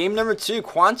 And game number 2,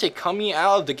 Quantic coming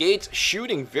out of the gates,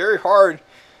 shooting very hard.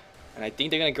 And I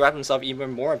think they're gonna grab themselves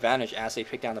even more advantage as they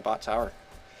pick down the bot tower.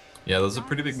 Yeah, that was a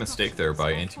pretty big mistake there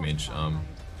by Anti-Mage.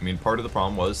 I mean, part of the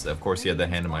problem was, of course, he had that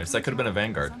hand in mind. That could have been a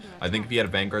Vanguard. I think if he had a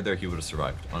Vanguard there, he would have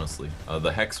survived, honestly.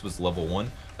 The Hex was level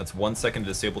 1. That's 1 second to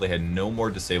disable. They had no more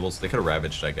disables. They could have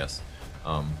Ravaged, I guess.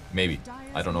 Maybe.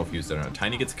 I don't know if he used it or not.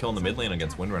 Tiny gets a kill in the mid lane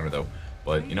against Windrunner, though.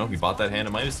 But, you know, he bought that hand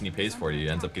in Midas and he pays for it. He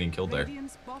ends up getting killed there.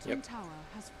 Yep.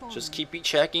 Just keep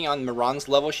checking on Miran's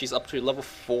level. She's up to level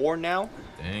 4 now.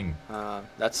 Dang.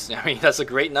 That's a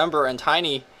great number. And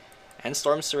Tiny and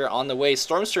Storm Spirit on the way.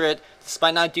 Storm Spirit,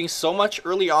 despite not doing so much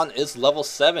early on, is level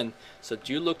 7. So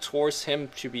do look towards him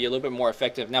to be a little bit more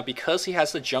effective. Now, because he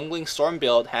has the jungling Storm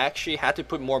build, he actually had to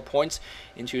put more points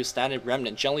into his standard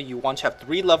Remnant. Generally, you want to have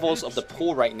 3 levels of the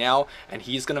pool right now, and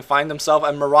he's going to find himself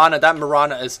a Mirana. That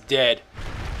Mirana is dead.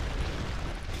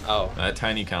 Oh. That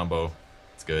Tiny combo,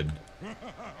 it's good.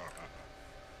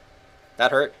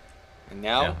 That hurt. And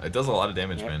now... Yeah, it does a lot of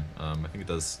damage, man. I think it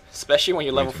does... Especially when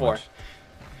you're level 4. Much.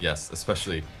 Yes,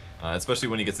 especially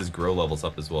when he gets his grow levels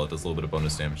up as well. It does a little bit of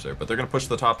bonus damage there. But they're going to push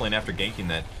the top lane after ganking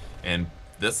that. And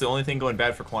that's the only thing going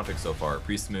bad for Quantic so far.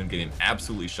 Priest Moon getting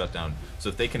absolutely shut down. So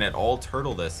if they can at all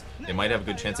turtle this, they might have a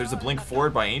good chance. There's a blink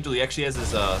forward by Angel. He actually has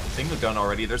his thing done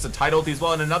already. There's a Tide ulti as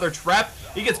well and another trap.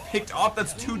 He gets picked off.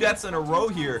 That's 2 deaths in a row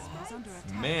here.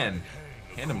 Man,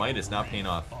 Hand of Midas not paying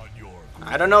off.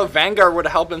 I don't know if Vanguard would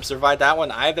help him survive that one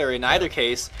either. In either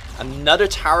case, another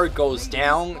tower goes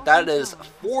down. That is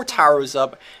 4 towers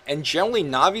up. And generally,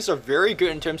 Navis are very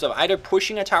good in terms of either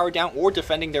pushing a tower down or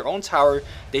defending their own tower.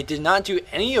 They did not do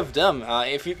any of them.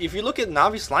 If you look at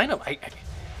Navi's lineup,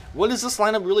 what is this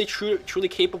lineup really truly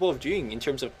capable of doing in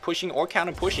terms of pushing or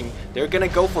counter pushing? They're going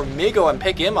to go for Migo and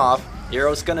pick him off.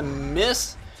 Arrow's going to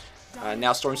miss.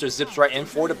 Now Stormster zips right in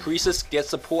for the Priestess,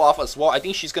 gets the pull off as well. I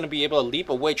think she's going to be able to leap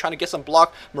away, trying to get some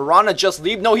block. Mirana just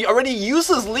leap. No, he already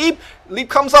uses leap. Leap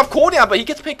comes off cooldown, but he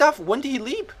gets picked off. When did he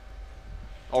leap?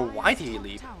 Or why did he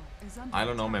leap? I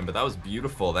don't know, man, but that was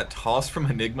beautiful. That toss from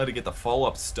Enigma to get the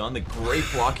follow-up stun. The great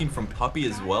blocking from Puppey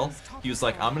as well. He was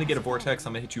like, I'm going to get a Vortex,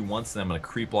 I'm going to hit you once, and I'm going to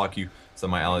creep block you so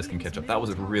my allies can catch up. That was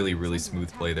a really, really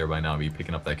smooth play there by Navi,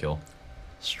 picking up that kill.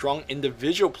 Strong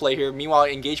individual play here. Meanwhile,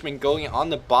 engagement going on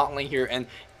the bot lane here. And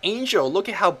Angel, look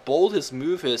at how bold his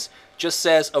move is. Just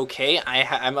says, okay,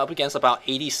 I'm up against about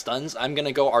 80 stuns. I'm going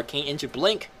to go Arcane into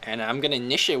Blink. And I'm going to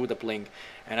initiate with a Blink.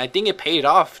 And I think it paid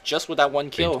off just with that one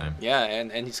kill. Yeah,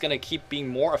 and he's going to keep being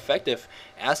more effective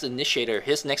as the initiator.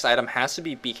 His next item has to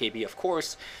be BKB, of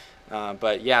course.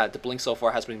 But yeah, the Blink so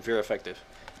far has been very effective.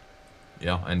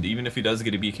 Yeah, and even if he does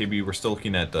get a BKB, we're still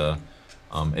looking at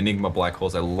Enigma Black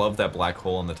Holes. I love that Black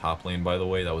Hole in the top lane, by the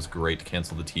way. That was great to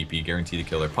cancel the TP, guarantee the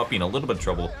killer. Puppy in a little bit of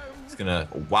trouble. He's gonna,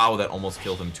 wow, that almost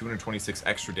killed him. 226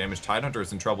 extra damage. Tidehunter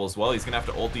is in trouble as well. He's gonna have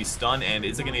to ulti stun, and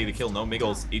is it gonna get a kill? No,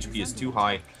 Miggles' HP is too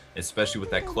high, especially with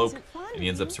that cloak, and he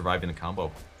ends up surviving the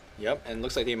combo. Yep, and it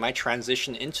looks like they might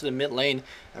transition into the mid lane.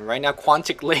 And right now,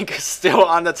 Quantic Link is still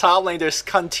on the top lane. There's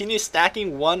continuous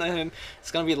stacking one of him.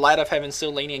 It's going to be Light of Heaven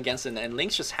still laning against him. And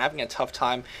Link's just having a tough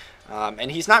time.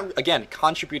 And he's not, again,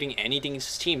 contributing anything to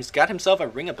his team. He's got himself a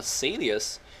Ring of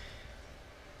Basilius.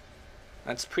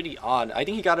 That's pretty odd. I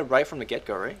think he got it right from the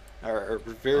get-go, right? Or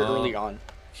very early on.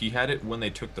 He had it when they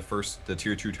took the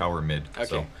tier 2 tower mid. Okay.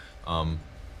 So,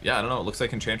 yeah, I don't know. It looks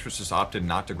like Enchantress just opted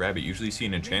not to grab it. Usually you see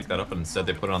an enchant that up, but instead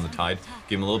they put it on the Tide.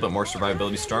 Give him a little bit more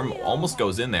survivability. Storm almost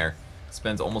goes in there.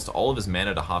 Spends almost all of his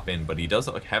mana to hop in, but he does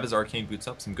have his Arcane Boots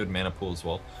up, some good mana pool as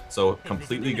well. So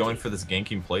completely going for this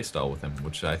ganking playstyle with him,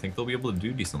 which I think they'll be able to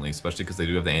do decently, especially because they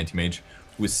do have the Anti-Mage,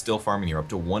 who is still farming here, up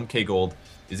to 1k gold.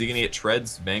 Is he going to get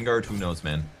Treads? Vanguard? Who knows,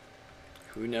 man?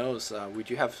 Who knows? We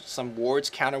do have some wards,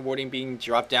 counter warding being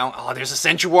dropped down. Oh, there's a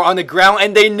sentry ward on the ground,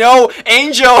 and they know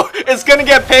Angel is gonna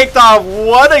get picked off.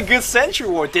 What a good sentry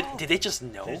ward! Did they just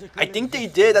know? I think they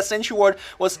did. That sentry ward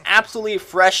was absolutely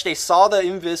fresh. They saw the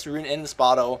Invis rune in this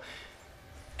bottle,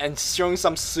 and showing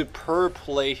some superb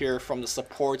play here from the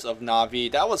supports of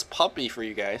Navi. That was puppy for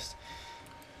you guys.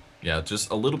 Yeah,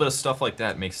 just a little bit of stuff like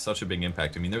that makes such a big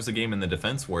impact. I mean, there's a game in the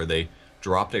defense where they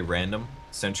dropped a random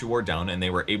sentry ward down and they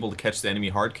were able to catch the enemy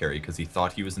hard carry because he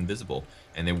thought he was invisible,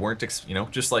 and they weren't, you know,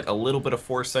 just like a little bit of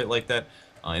foresight like that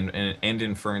and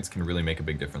inference can really make a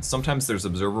big difference. Sometimes there's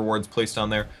observer wards placed on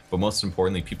there, but most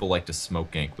importantly, people like to smoke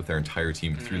gank with their entire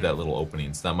team through that little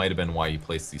opening. So that might have been why he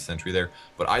placed the sentry there,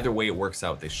 but either way it works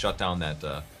out. They shut down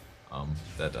that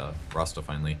Rasta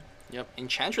finally. Yep,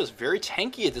 Enchantress very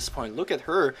tanky at this point. Look at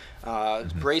her.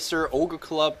 Bracer, Ogre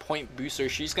Club, Point Booster.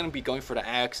 She's going to be going for the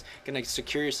axe. Going to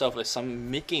secure yourself with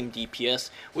some mid-game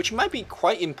DPS, which might be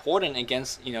quite important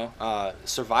against, you know,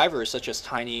 survivors such as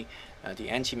Tiny, the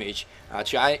Anti-Mage,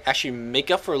 to actually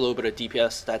make up for a little bit of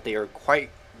DPS that they are quite,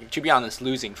 to be honest,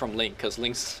 losing from Link. Because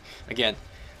Link's, again,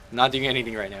 not doing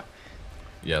anything right now.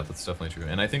 Yeah, that's definitely true.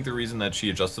 And I think the reason that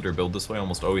she adjusted her build this way,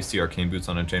 almost always see Arcane Boots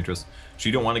on Enchantress, she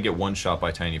don't want to get one shot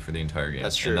by Tiny for the entire game.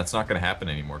 That's true. And that's not going to happen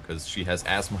anymore because she has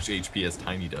as much HP as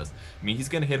Tiny does. I mean, he's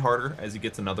going to hit harder as he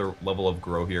gets another level of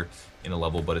grow here in a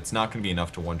level, but it's not going to be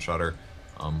enough to one-shot her.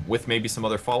 With maybe some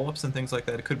other follow-ups and things like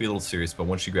that, it could be a little serious, but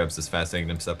once she grabs this Fast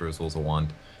Aghanim Scepter as well as a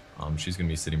wand, she's going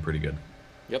to be sitting pretty good.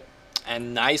 Yep.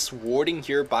 And nice warding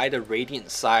here by the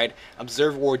Radiant side.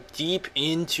 Observe ward deep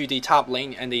into the top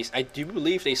lane, and I do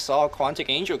believe they saw Quantic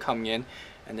Angel coming in,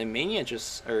 and then Mania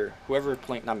just, or whoever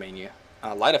playing, not Mania,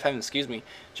 Light of Heaven, excuse me,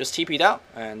 just TP'd out,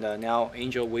 and now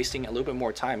Angel wasting a little bit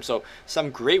more time. So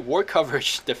some great ward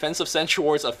coverage, defensive sentry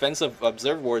wards, offensive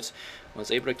observe wards,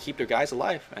 was able to keep their guys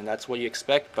alive, and that's what you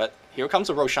expect. But here comes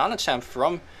a Roshan attempt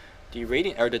from the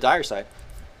Radiant, or the Dire side.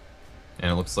 And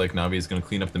it looks like Navi is going to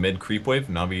clean up the mid creep wave.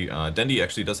 Navi, Dendi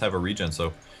actually does have a regen,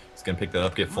 so he's going to pick that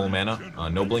up, get full mana.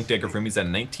 No Blink Dagger for him. He's at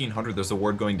 1900. There's a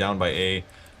ward going down by A.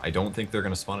 I don't think they're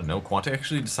going to spawn it. No, Quantic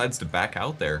actually decides to back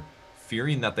out there,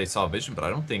 fearing that they saw vision, but I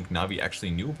don't think Navi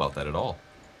actually knew about that at all.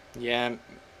 Yeah,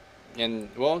 and,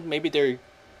 well, maybe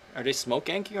are they smoke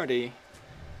ganking? Are they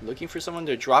looking for someone?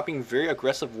 They're dropping very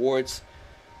aggressive wards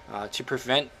to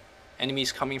prevent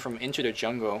enemies coming from into their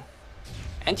jungle.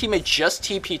 Anti-Mage just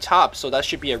TP top, so that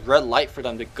should be a red light for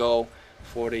them to go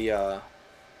for the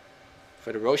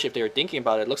Rosh if they were thinking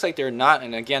about it. Looks like they're not,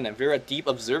 and again, a very deep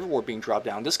observer ward being dropped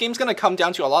down. This game's going to come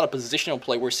down to a lot of positional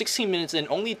play. We're 16 minutes in,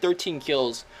 only 13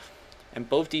 kills, and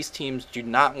both these teams do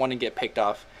not want to get picked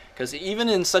off. Because even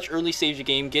in such early stage of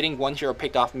game, getting one hero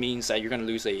picked off means that you're going to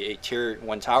lose a tier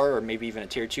 1 tower, or maybe even a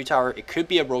tier 2 tower. It could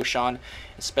be a Roshan,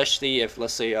 especially if,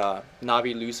 let's say,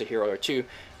 Navi lose a hero or two.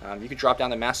 You could drop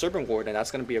down the Mass Serpent Ward, and that's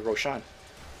going to be a Roshan.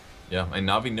 Yeah, and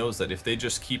Navi knows that if they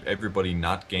just keep everybody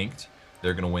not ganked,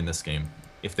 they're going to win this game.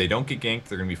 If they don't get ganked,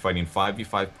 they're going to be fighting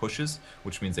 5v5 pushes,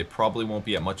 which means they probably won't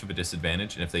be at much of a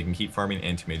disadvantage, and if they can keep farming,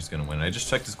 Anti-Mage is going to win. And I just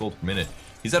checked his gold per minute.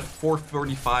 He's at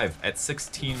 435 at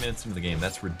 16 minutes into the game.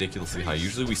 That's ridiculously high.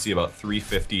 Usually we see about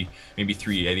 350, maybe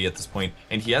 380 at this point,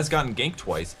 and he has gotten ganked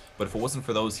twice, but if it wasn't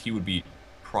for those, he would be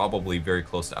probably very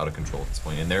close to out of control at this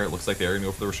point. And there, it looks like they're going to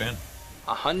go for the Roshan.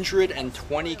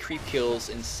 120 creep kills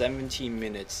in 17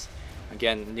 minutes.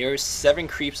 Again, near 7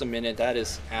 creeps a minute. That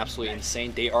is absolutely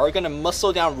insane. They are going to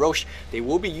muscle down Rosh. They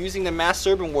will be using the Mass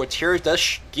Serpent Ward. Tier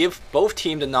does give both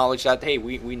teams the knowledge that, hey,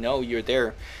 we know you're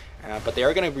there. But they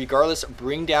are going to, regardless,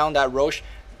 bring down that Rosh.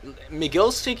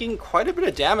 Miguel's taking quite a bit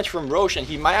of damage from Roche, and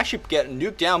he might actually get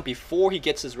nuked down before he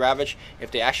gets his Ravage if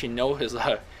they actually know his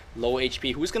low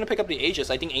HP. Who's going to pick up the Aegis?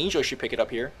 I think Angel should pick it up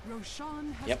here.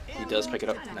 Yep, he does pick it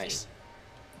up. Nice.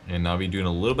 And Navi doing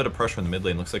a little bit of pressure in the mid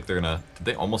lane. Looks like they're gonna, did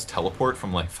they almost teleport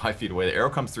from like 5 feet away? The arrow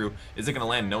comes through. Is it gonna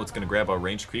land? No, it's gonna grab a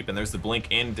range creep. And there's the blink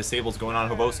in. Disables going on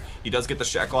Havos. He does get the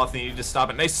shackle off. They need to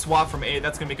stop it. Nice swap from A.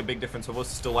 That's gonna make a big difference. Havos is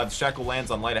still alive. The shackle lands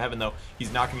on Light of Heaven though.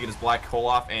 He's not gonna get his black hole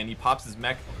off, and he pops his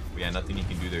mech. But yeah, nothing he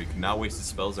can do there. He cannot waste his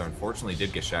spells there. Unfortunately,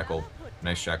 did get shackled.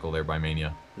 Nice shackle there by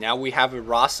Mania. Now we have a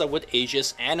Rasa with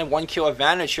Aegis and a 1-kill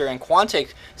advantage here, and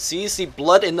Quantic sees the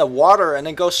blood in the water and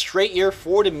then goes straight here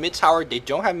for the mid tower. They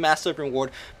don't have massive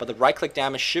reward, but the right click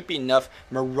damage should be enough.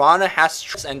 Mirana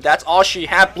has, and that's all she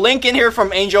had. Blink in here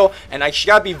from Angel, and she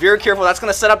gotta be very careful. That's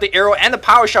gonna set up the arrow and the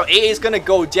power shot. AA is gonna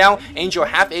go down. Angel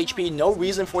half HP. No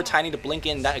reason for Tiny to blink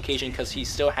in that occasion because he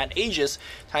still had Aegis.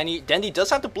 Tiny Dendi does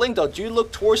have to blink though. Do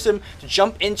look towards him to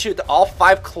jump into the all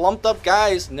 5 clumped up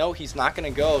guys. No, he's not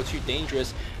gonna go. Too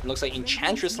dangerous. It looks like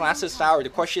Enchantress lasts his tower. The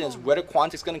question is whether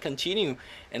Quantic's going to continue,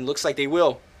 and looks like they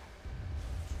will.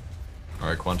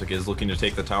 Alright, Quantic is looking to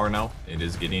take the tower now. It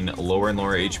is getting lower and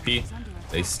lower HP.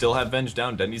 They still have Venge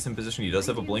down. Dendi's in position. He does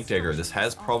have a Blink Dagger. This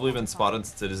has probably been spotted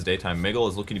since it is daytime. Miguel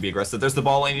is looking to be aggressive. There's the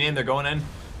ball laning in. They're going in.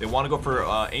 They want to go for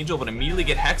Angel, but immediately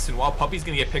get hexed. And while Puppy's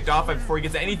going to get picked off before he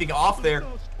gets anything off there,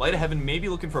 Light of Heaven maybe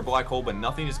looking for a black hole, but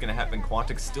nothing is going to happen.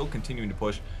 Quantic still continuing to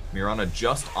push. Mirana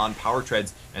just on power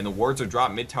treads, and the wards are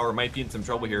dropped. Mid tower might be in some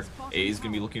trouble here. A is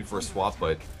going to be looking for a swap,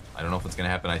 but I don't know if it's going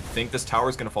to happen. I think this tower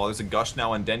is going to fall. There's a gush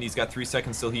now on Dendi's got 3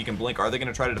 seconds till he can blink. Are they going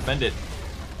to try to defend it?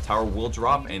 Tower will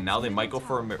drop, and now they might go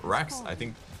for a Rex. I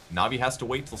think Navi has to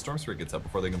wait till Storm Spirit gets up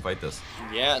before they can fight this.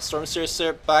 Yeah, Storm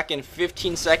Spirit back in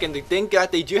 15 seconds. The thing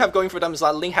that they do have going for them is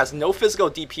that Ling has no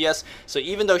physical DPS, so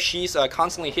even though she's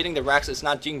constantly hitting the racks, it's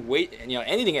not doing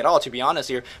anything at all, to be honest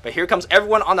here. But here comes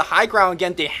everyone on the high ground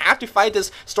again. They have to fight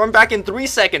this. Storm back in 3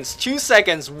 seconds, 2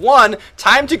 seconds, 1.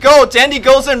 Time to go. Dendi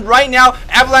goes in right now.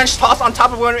 Avalanche toss on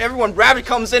top of everyone. Ravage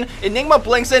comes in. Enigma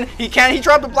blinks in. He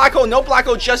dropped the black hole. No black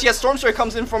hole just yet. Storm Spirit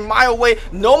comes in from a mile away.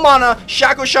 No mana.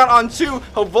 Shackle shot on 2.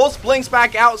 Havos blinks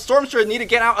back out. Storm Spirit need to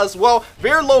get out as well.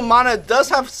 Very low mana. Does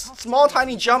have small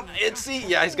tiny jump.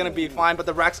 Yeah, he's gonna be fine, but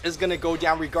the Rax is gonna go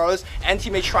down regardless. And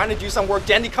teammate trying to do some work.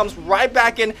 Dendi comes right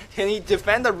back in. Can he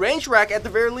defend the range rack at the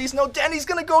very least? No, Dendi's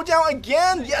gonna go down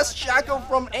again. Yes, Shackle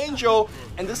from Angel.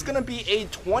 And this is gonna be a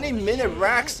 20-minute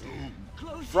Rax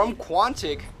from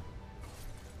Quantic.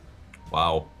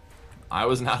 Wow. I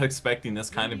was not expecting this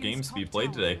kind of games to be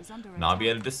played today. Navi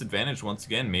had a disadvantage once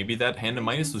again. Maybe that hand of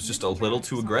Midas was just a little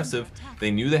too aggressive.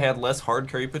 They knew they had less hard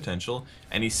carry potential,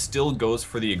 and he still goes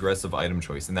for the aggressive item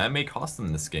choice, and that may cost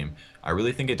them this game. I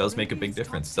really think it does make a big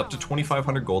difference. It's up to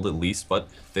 2,500 gold at least, but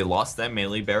they lost that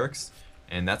melee barracks,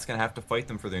 and that's going to have to fight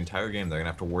them for the entire game. They're going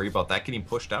to have to worry about that getting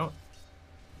pushed out.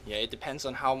 Yeah, it depends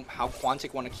on how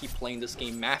Quantic want to keep playing this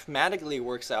game. Mathematically, it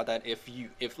works out that if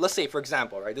let's say, for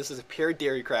example, right, this is a pure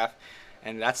theory craft,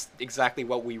 and that's exactly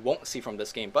what we won't see from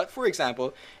this game. But for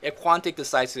example, if Quantic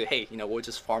decides to, hey, we'll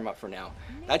just farm up for now,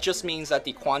 that just means that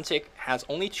the Quantic has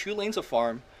only 2 lanes of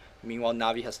farm. Meanwhile,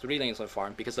 Navi has 3 lanes of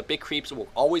farm, because the big creeps will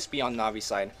always be on Navi's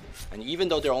side. And even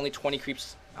though there are only 20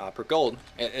 creeps per gold,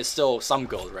 it's still some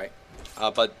gold, right?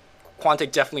 But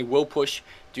Quantic definitely will push.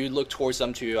 Do look towards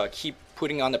them to keep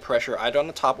putting on the pressure either on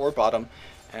the top or bottom,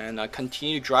 and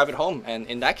continue to drive it home. And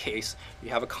in that case, you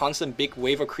have a constant big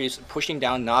wave of creeps pushing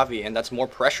down Navi, and that's more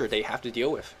pressure they have to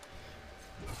deal with.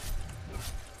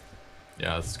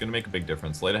 Yeah, this is going to make a big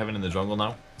difference. Light of Heaven in the jungle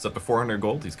now. He's up to 400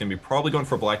 gold. He's going to be probably going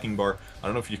for a Blacking Bar. I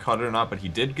don't know if you caught it or not, but he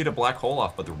did get a black hole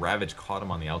off, but the Ravage caught him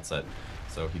on the outset.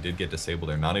 So he did get disabled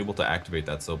there, not able to activate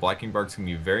that. So Blacking Bark's going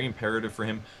to be very imperative for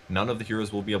him. None of the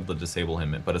heroes will be able to disable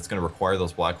him, but it's going to require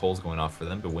those black holes going off for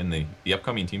them to win the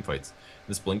upcoming team fights.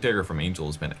 This Blink Dagger from Angel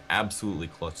has been absolutely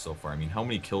clutch so far. I mean, how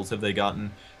many kills have they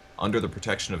gotten under the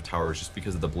protection of towers just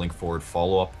because of the blink forward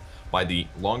follow-up by the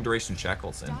long duration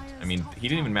shackles? And I mean, he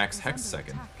didn't even max hex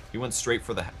second. He went straight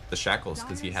for the shackles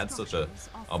because he had such a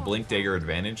Blink Dagger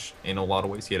advantage in a lot of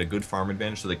ways. He had a good farm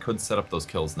advantage, so they could set up those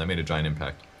kills, and that made a giant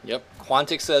impact. Yep,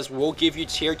 Quantic says, we'll give you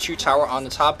tier 2 tower on the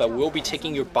top, but we'll be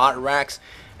taking your bot racks.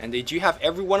 And they do have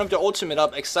every one of their ultimate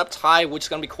up except Tai, which is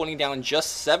going to be cooling down in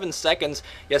just 7 seconds.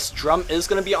 Yes, Drum is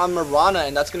going to be on Mirana,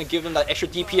 and that's going to give them that extra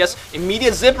DPS.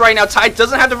 Immediate zip right now. Tai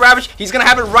doesn't have the Ravage. He's going to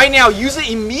have it right now. Use it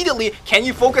immediately. Can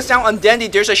you focus down on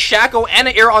Dendi? There's a Shackle and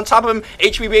an Arrow on top of him.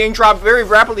 HP being dropped very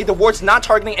rapidly. The ward's not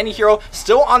targeting any hero.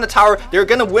 Still on the tower. They're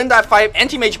going to win that fight.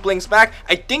 Anti-Mage blinks back.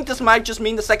 I think this might just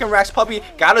mean the second Rax Puppy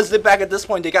got to zip back at this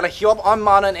point. They got to heal up on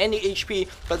mana and any HP.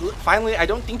 But finally, I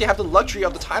don't think they have the luxury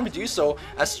of the time to do so,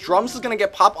 as guess Drums is going to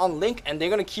get popped on Link, and they're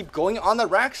going to keep going on the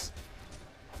Rax.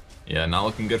 Yeah, not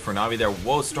looking good for Navi there.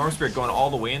 Whoa, Storm Spirit going all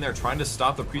the way in there, trying to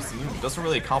stop the Priest of the Moon. Doesn't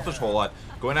really accomplish a whole lot.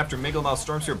 Going after Miguel now,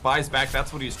 Storm Spirit buys back.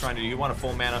 That's what he's trying to do. He wanted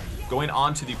full mana. Going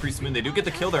on to the Priest of the Moon. They do get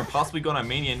the kill there and possibly going on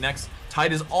Mania next.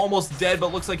 Tide is almost dead,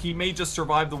 but looks like he may just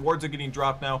survive. The wards are getting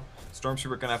dropped now. Storm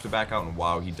Spirit gonna have to back out, and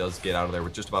wow, he does get out of there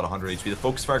with just about 100 HP. The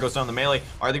Focus Fire goes down the melee.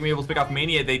 Are they gonna be able to pick off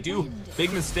Mania? They do.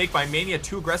 Big mistake by Mania,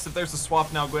 too aggressive. There's the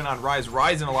swap now going on Rise.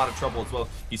 Rise in a lot of trouble as well.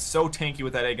 He's so tanky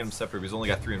with that Egg and Scepter. He's only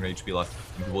got 300 HP left,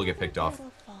 and he will get picked off.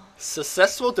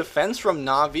 Successful defense from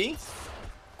Navi?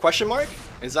 Question mark?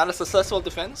 Is that a successful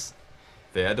defense?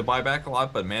 They had to buy back a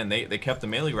lot, but man, they kept the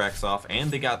melee racks off, and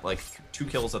they got like 2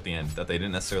 kills at the end that they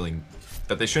didn't necessarily,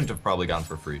 that they shouldn't have probably gotten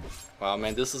for free. Wow,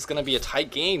 man, this is going to be a tight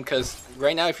game, because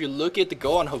right now, if you look at the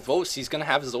go on Havos, he's going to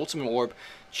have his ultimate orb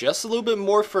just a little bit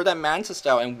more for that Manta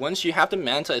style, and once you have the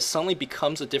Manta, it suddenly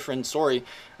becomes a different story.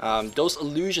 Those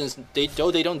illusions,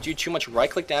 though they don't do too much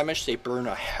right-click damage, they burn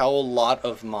a hell lot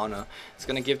of mana. It's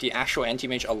going to give the actual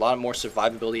anti-mage a lot more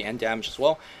survivability and damage as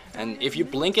well, and if you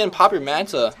blink and pop your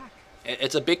Manta,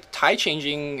 it's a big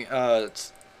tide-changing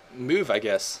move, I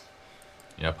guess.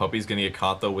 Yeah, Puppy's going to get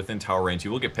caught, though, within tower range. He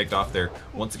will get picked off there.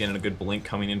 Once again, in a good blink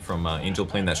coming in from Angel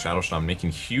playing that Shadow Storm,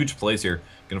 making huge plays here.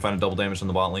 Going to find a double damage on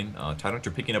the bot lane.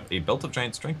 Tidehunter picking up a Belt of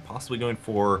Giant Strength, possibly going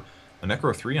for a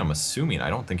Necro 3, I'm assuming. I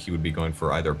don't think he would be going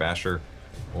for either Basher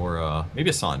or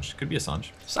maybe a Sanj. Could be a Sanj.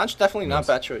 Sanj definitely not a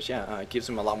bad choice, yeah. It gives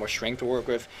him a lot more strength to work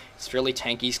with. He's fairly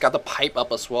tanky. He's got the pipe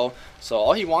up as well. So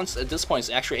all he wants at this point is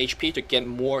extra HP to get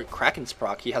more Kraken's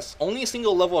proc. He has only a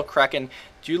single level of Kraken.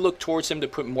 Do look towards him to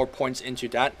put more points into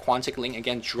that. Quantic Link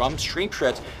again, Drum, Stream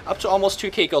Tread, up to almost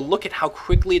 2k go. Look at how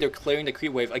quickly they're clearing the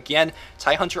creep wave. Again,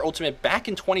 Tidehunter ultimate back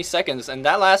in 20 seconds, and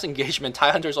that last engagement,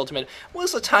 Tidehunter's ultimate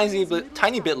was a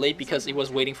tiny bit late because he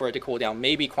was waiting for it to cool down.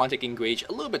 Maybe Quantic engaged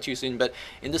a little bit too soon, but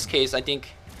in this case, I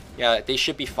think, yeah, they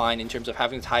should be fine in terms of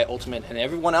having Tide ultimate and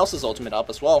everyone else's ultimate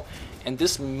up as well. And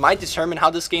this might determine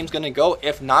how this game's going to go.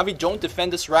 If Navi don't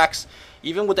defend this Rax,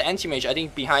 even with the anti-mage, I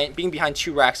think being behind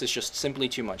 2 racks is just simply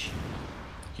too much.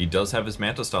 He does have his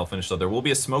Manta style finished, though. There will be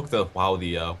a smoke, though. Wow,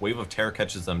 the Wave of Terror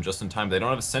catches them just in time. They don't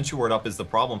have a Sentry Ward up is the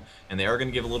problem, and they are going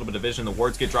to give a little bit of vision. The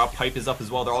wards get dropped. Pipe is up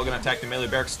as well. They're all going to attack the melee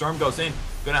barracks. Storm goes in.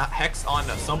 Going to Hex on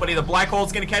somebody. The Black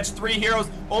Hole's going to catch 3 heroes.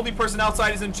 Only person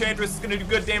outside is Enchantress. It's going to do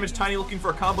good damage. Tiny looking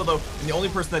for a combo, though, and the only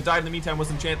person that died in the meantime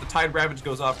was Enchant. The Tide Ravage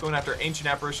goes off. Going after Ancient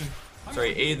Apparition.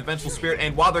 Sorry, the Vengeful Spirit,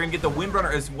 and wow, they're gonna get the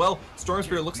Windrunner as well. Storm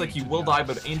Spirit looks like he will die,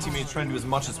 but Anti-Mage's trying to do as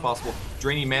much as possible,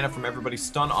 draining mana from everybody.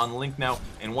 Stun on Link now,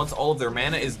 and once all of their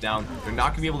mana is down, they're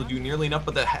not gonna be able to do nearly enough,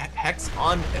 but the Hex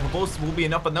on Hibos will be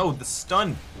enough, but no, the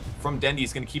stun from Dendi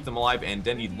is gonna keep them alive, and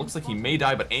Dendi looks like he may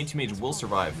die, but Anti-Mage will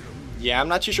survive. Yeah, I'm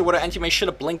not too sure what Anti-Mage should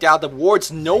have blinked out the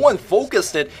wards. No one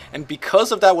focused it, and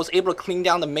because of that was able to clean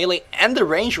down the melee and the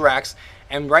range racks.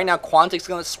 And right now, Quantic's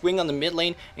going to swing on the mid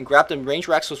lane and grab the range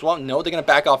racks as well. No, they're going to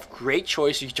back off. Great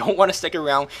choice. You don't want to stick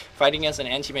around fighting against an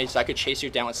anti-mage that could chase you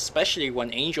down, especially when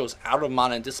Angel's out of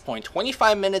mana at this point.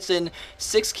 25 minutes in,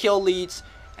 6 kill leads,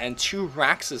 and 2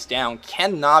 racks is down.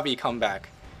 Can Navi come back?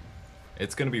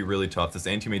 It's going to be really tough. This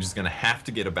anti-mage is going to have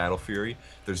to get a Battle Fury.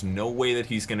 There's no way that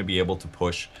he's going to be able to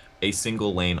push a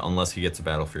single lane unless he gets a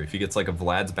Battle Fury. If he gets like a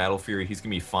Vlad's Battle Fury, he's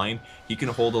going to be fine. He can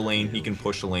hold a lane, he can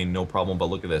push a lane, no problem. But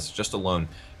look at this, just alone,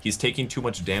 he's taking too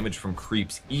much damage from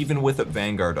creeps. Even with a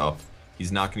Vanguard up,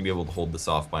 he's not going to be able to hold this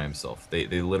off by himself. They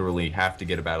literally have to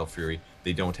get a Battle Fury.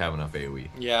 They don't have enough AoE.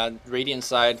 Yeah, Radiant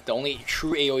side, the only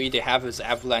true AoE they have is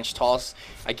Avalanche Toss.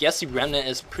 I guess the Remnant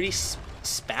is pretty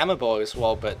spammable as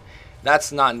well, but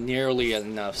that's not nearly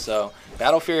enough. So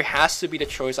Battle Fury has to be the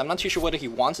choice. I'm not too sure whether he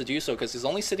wants to do so because he's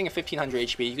only sitting at 1500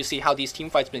 HP. You can see how these team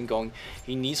fights been going.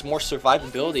 He needs more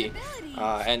survivability,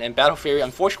 and Battle Fury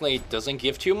unfortunately doesn't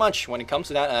give too much when it comes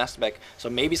to that aspect. So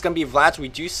maybe it's gonna be Vlad's. We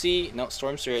do see no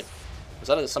Storm Spirit. Was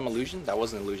that some illusion? That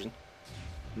wasn't an illusion.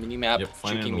 Minimap. Yep,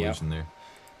 finding an illusion there.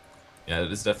 Yeah,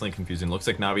 it is definitely confusing. Looks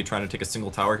like Navi trying to take a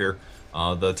single tower here.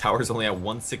 The tower's only at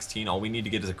 116. All we need to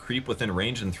get is a creep within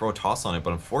range and throw a toss on it.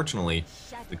 But unfortunately,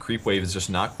 the creep wave is just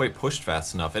not quite pushed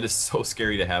fast enough. It is so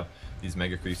scary to have these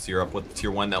mega creeps here up with tier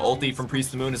 1. The ulti from Priest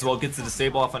of the Moon as well gets the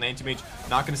disable off on Anti-Mage.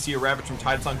 Not going to see a Ravage from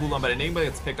Tidus on Gulan, but Enigma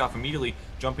gets picked off immediately.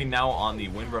 Jumping now on the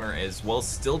Windrunner as well,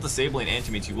 still disabling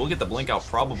Anti-Mage. He will get the blink out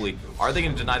probably. Are they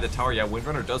going to deny the tower? Yeah,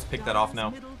 Windrunner does pick that off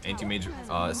now. Anti-Mage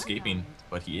escaping,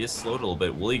 but he is slowed a little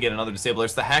bit. Will he get another disable?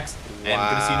 There's the Hex, and we're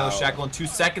going to see another Shackle in 2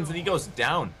 seconds, and he goes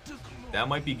down. That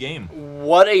might be game.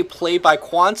 What a play by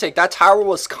Quantic. That tower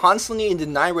was constantly in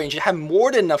deny range. It had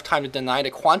more than enough time to deny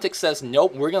it. Quantic says,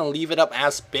 nope, we're going to leave it up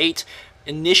as bait.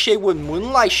 initiate with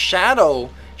Moonlight Shadow,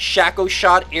 Shackle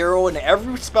Shot, Arrow, and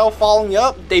every spell following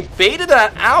up. They baited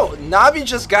that out. Navi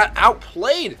just got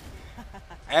outplayed.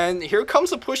 And here comes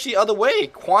the push the other way.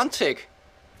 Quantic.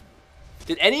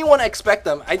 Did anyone expect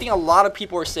them? I think a lot of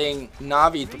people are saying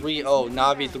Navi 3-0,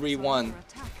 Navi 3-1.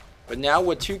 But now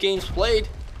with 2 games played,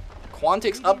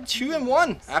 Quantic's up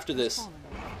 2-1 after this.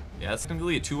 Yeah, it's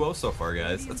completely a 2-0 so far,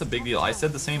 guys. That's a big deal. I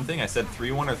said the same thing. I said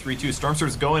 3-1 or 3-2.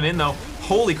 Stormsurge's going in, though.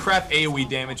 Holy crap, AoE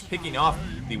damage. Picking off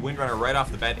the Windrunner right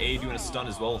off the bat. A doing a stun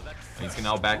as well. And he's going to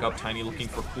now back up. Tiny looking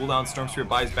for cooldown. Stormsurge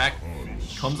buys back.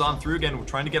 Comes on through again,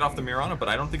 trying to get off the Mirana, but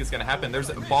I don't think it's going to happen. There's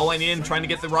a ball line in, trying to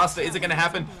get the Rasta. Is it going to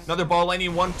happen? Another ball line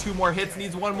in. 1-2 more hits.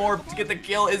 Needs 1 more to get the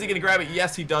kill. Is he going to grab it?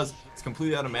 Yes, he does. He's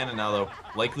completely out of mana now, though.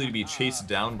 Likely to be chased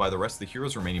down by the rest of the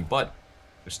heroes remaining, but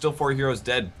there's still 4 heroes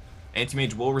dead.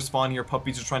 Anti-Mage will respawn here.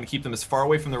 Puppies are trying to keep them as far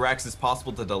away from the racks as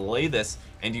possible to delay this.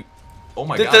 And you... Oh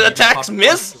my god. Did the attacks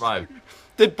miss?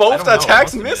 Did both the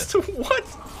attacks miss? What?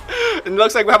 It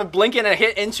looks like we have a blink in and a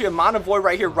hit into a Mana Void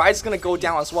right here. Rise is going to go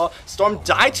down as well. Storm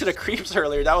died to the creeps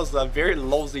earlier. That was a very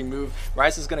lousy move.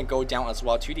 Rise is going to go down as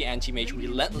well to the Anti-Mage.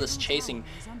 Relentless chasing.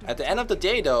 At the end of the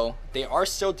day, though, they are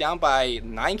still down by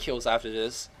 9 kills after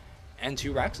this and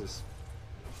 2 Raxes.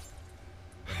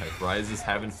 Rise is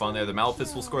having fun there. The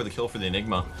Malefice will score the kill for the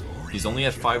Enigma. He's only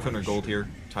at 500 gold here.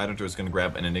 Tidehunter is going to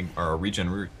grab an Enigma or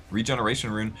a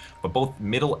regeneration rune, but both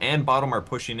middle and bottom are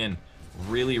pushing in.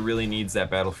 Really needs that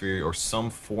Battle Fury or some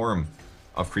form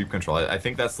of creep control. I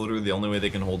think that's literally the only way they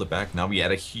can hold it back. Now we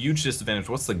at a huge disadvantage.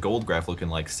 What's the gold graph looking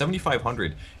like?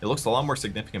 7,500. It looks a lot more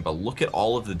significant, but look at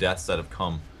all of the deaths that have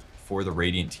come for the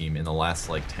Radiant team in the last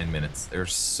like 10 minutes.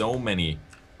 There's so many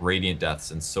Radiant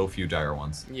deaths and so few Dire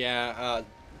ones. Yeah,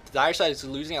 the Dire side is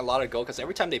losing a lot of gold because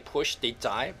every time they push, they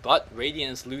die. But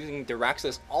Radiant is losing their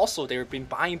Raxes. Also, they've been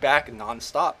buying back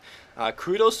non-stop.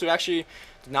 Kudos to actually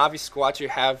the Navi squad to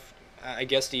have, I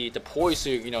guess, the poise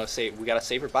to, you know, say we gotta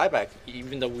save our buyback.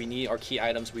 Even though we need our key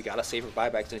items, we gotta save our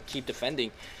buyback to keep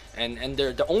defending. And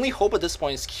the only hope at this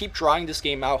point is keep drawing this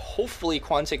game out. Hopefully,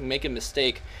 Quantic make a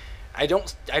mistake. I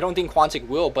don't think Quantic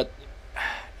will, but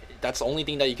that's the only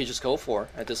thing that you could just go for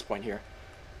at this point here.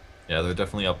 Yeah, they're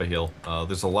definitely up a hill.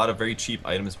 There's a lot of very cheap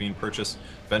items being purchased.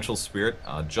 Vengeful Spirit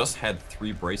just had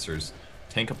 3 bracers.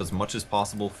 Tank up as much as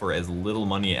possible for as little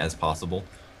money as possible.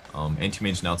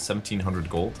 Anti-Mage now at 1,700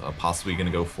 gold. Possibly going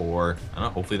to go for, I don't know,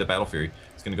 hopefully the Battle Fury.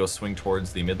 He's going to go swing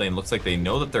towards the mid lane. Looks like they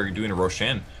know that they're doing a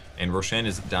Roshan. And Roshan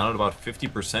is down at about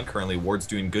 50% currently. Ward's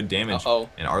doing good damage.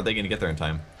 And are they going to get there in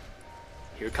time?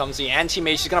 Here comes the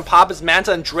Anti-Mage. He's going to pop his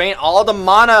Manta and drain all the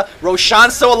mana.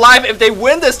 Roshan's still alive. If they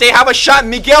win this, they have a shot.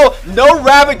 Miguel, no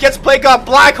Rabbit, gets Plague Off.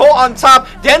 Black Hole on top.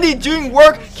 Dandy doing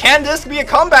work. Can this be a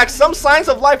comeback? Some signs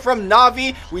of life from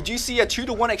Navi. We do see a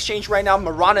 2-to-1 exchange right now.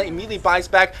 Mirana immediately buys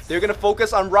back. They're going to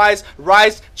focus on Rise.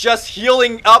 Rise just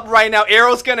healing up right now.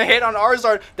 Arrow's going to hit on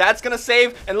Arzard. That's going to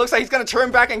save. And looks like he's going to turn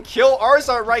back and kill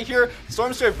Arzard right here.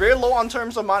 Stormsurge very low on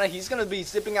terms of mana. He's going to be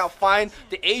zipping out fine.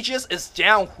 The Aegis is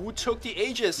down. Who took the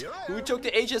Aegis? Who took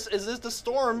the Aegis? Is this the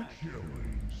Storm?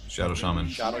 Shadow Shaman.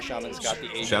 Shadow Shaman's got the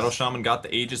Aegis. Shadow Shaman got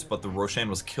the Aegis, but the Roshan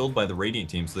was killed by the Radiant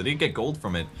team, so they didn't get gold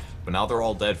from it. But now they're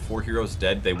all dead. 4 heroes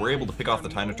dead. They were able to pick off the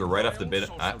Tidehunter right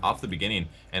off the beginning,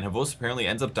 and Havos apparently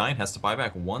ends up dying, has to buy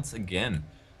back once again.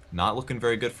 Not looking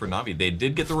very good for Navi. They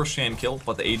did get the Roshan kill,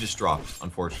 but the Aegis dropped,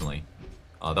 unfortunately.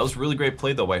 That was really great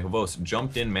play, though, by Havos.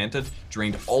 Jumped in, Manta,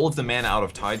 drained all of the mana out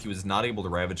of Tide. He was not able to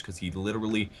Ravage because he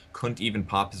literally couldn't even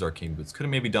pop his Arcane Boots. Could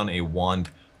have maybe done a Wand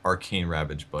Arcane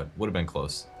Ravage, but would have been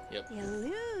close. Yep.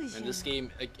 And this game,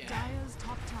 again,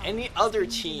 any other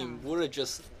team would have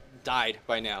just died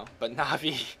by now. But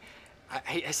Navi,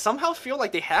 I somehow feel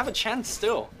like they have a chance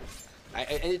still.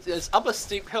 It's up a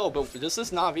steep hill, but this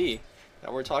is Navi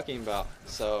that we're talking about.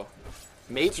 So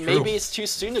maybe it's too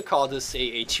soon to call this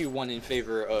a 2-1 in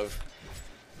favor of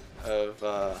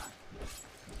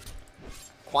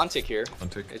Quantic here.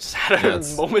 Quantic. It's had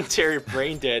a momentary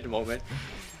brain dead moment.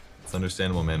 It's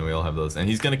understandable, man. We all have those. And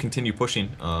he's going to continue pushing.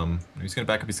 He's going to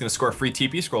back up. He's going to score a free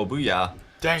TP scroll. Booyah.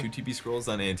 Dang. 2 TP scrolls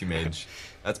on Anti-Mage.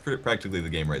 That's practically the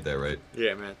game right there, right?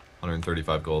 Yeah, man.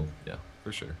 135 gold. Yeah,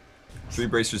 for sure. 3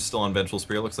 bracers still on Vengeful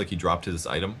Spear. Looks like he dropped his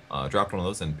item. Dropped one of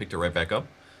those and picked it right back up.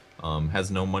 Has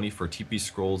no money for TP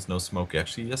scrolls, no smoke.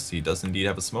 Actually, yes, he does indeed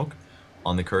have a smoke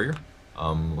on the courier.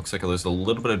 Looks like there's a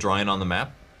little bit of drawing on the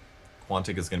map.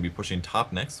 Quantic is going to be pushing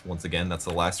top next. Once again, that's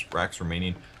the last racks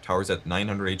remaining. Tower's at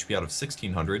 900 HP out of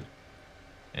 1600.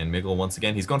 And Miguel, once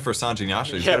again, he's going for Sanjay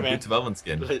Yasha. He's got a Boots of Elven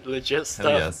skin. Legit stuff.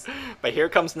 Yes. But here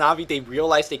comes Navi. They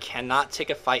realize they cannot take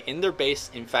a fight in their base.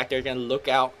 In fact, they're going to look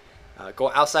out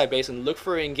go outside base and look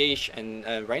for engage. And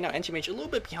right now, Anti-Mage a little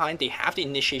bit behind. They have the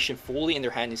initiation fully in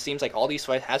their hand. It seems like all these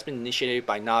fights has been initiated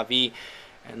by Navi.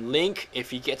 And Link, if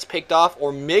he gets picked off,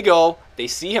 or Migo, they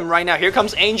see him right now. Here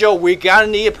comes Angel. We gotta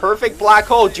need a perfect black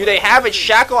hole. Do they have it?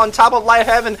 Shackle on top of Light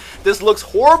Heaven. This looks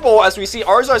horrible as we see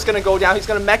Arzar's gonna go down. He's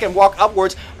gonna mech and walk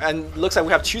upwards. And looks like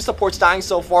we have 2 supports dying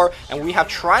so far. And we have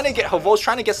trying to get Havo's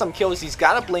trying to get some kills. He's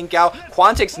gotta blink out.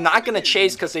 Quantic's not gonna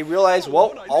chase because they realize,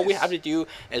 well, all we have to do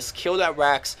is kill that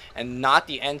Rax and not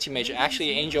the Anti-Mage.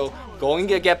 Actually, Angel going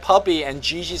to get Puppy, and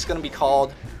GG's gonna be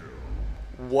called.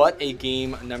 What a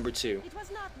game number 2.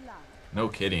 No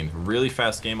kidding. Really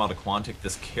fast game out of Quantic.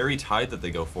 This carry tide that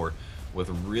they go for with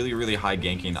really, really high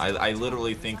ganking. I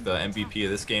literally think the MVP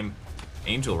of this game,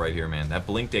 Angel right here, man. That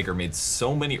Blink Dagger made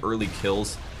so many early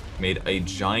kills, made a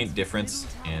giant difference,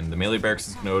 and the melee barracks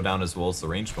is going to go down as well as the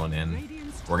ranged one, and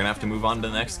we're going to have to move on to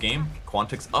the next game.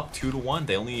 Quantic's up 2-1.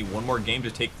 They only need one more game to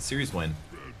take the series win.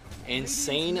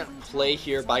 Insane play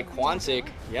here by Quantic.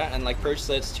 Yeah, and like Purge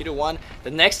said, it's 2-1.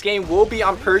 The next game will be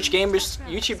on Purge Gamers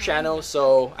YouTube channel,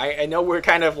 so I know we're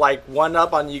kind of like one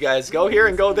up on you guys. Go here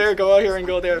and go there, go here and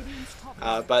go there.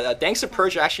 But thanks to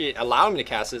Purge actually allowing me to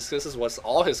cast this. This is what's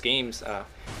all his games.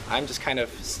 I'm just kind of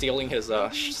stealing his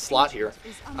slot here.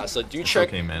 So do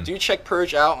check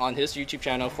Purge out on his YouTube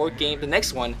channel for the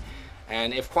next one.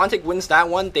 And if Quantic wins that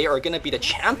one, they are gonna be the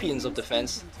champions of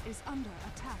defense.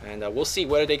 And we'll see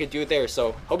what they could do there.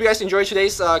 So hope you guys enjoyed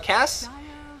today's cast.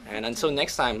 And until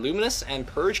next time, Luminous and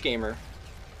Purge Gamer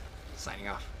signing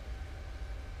off.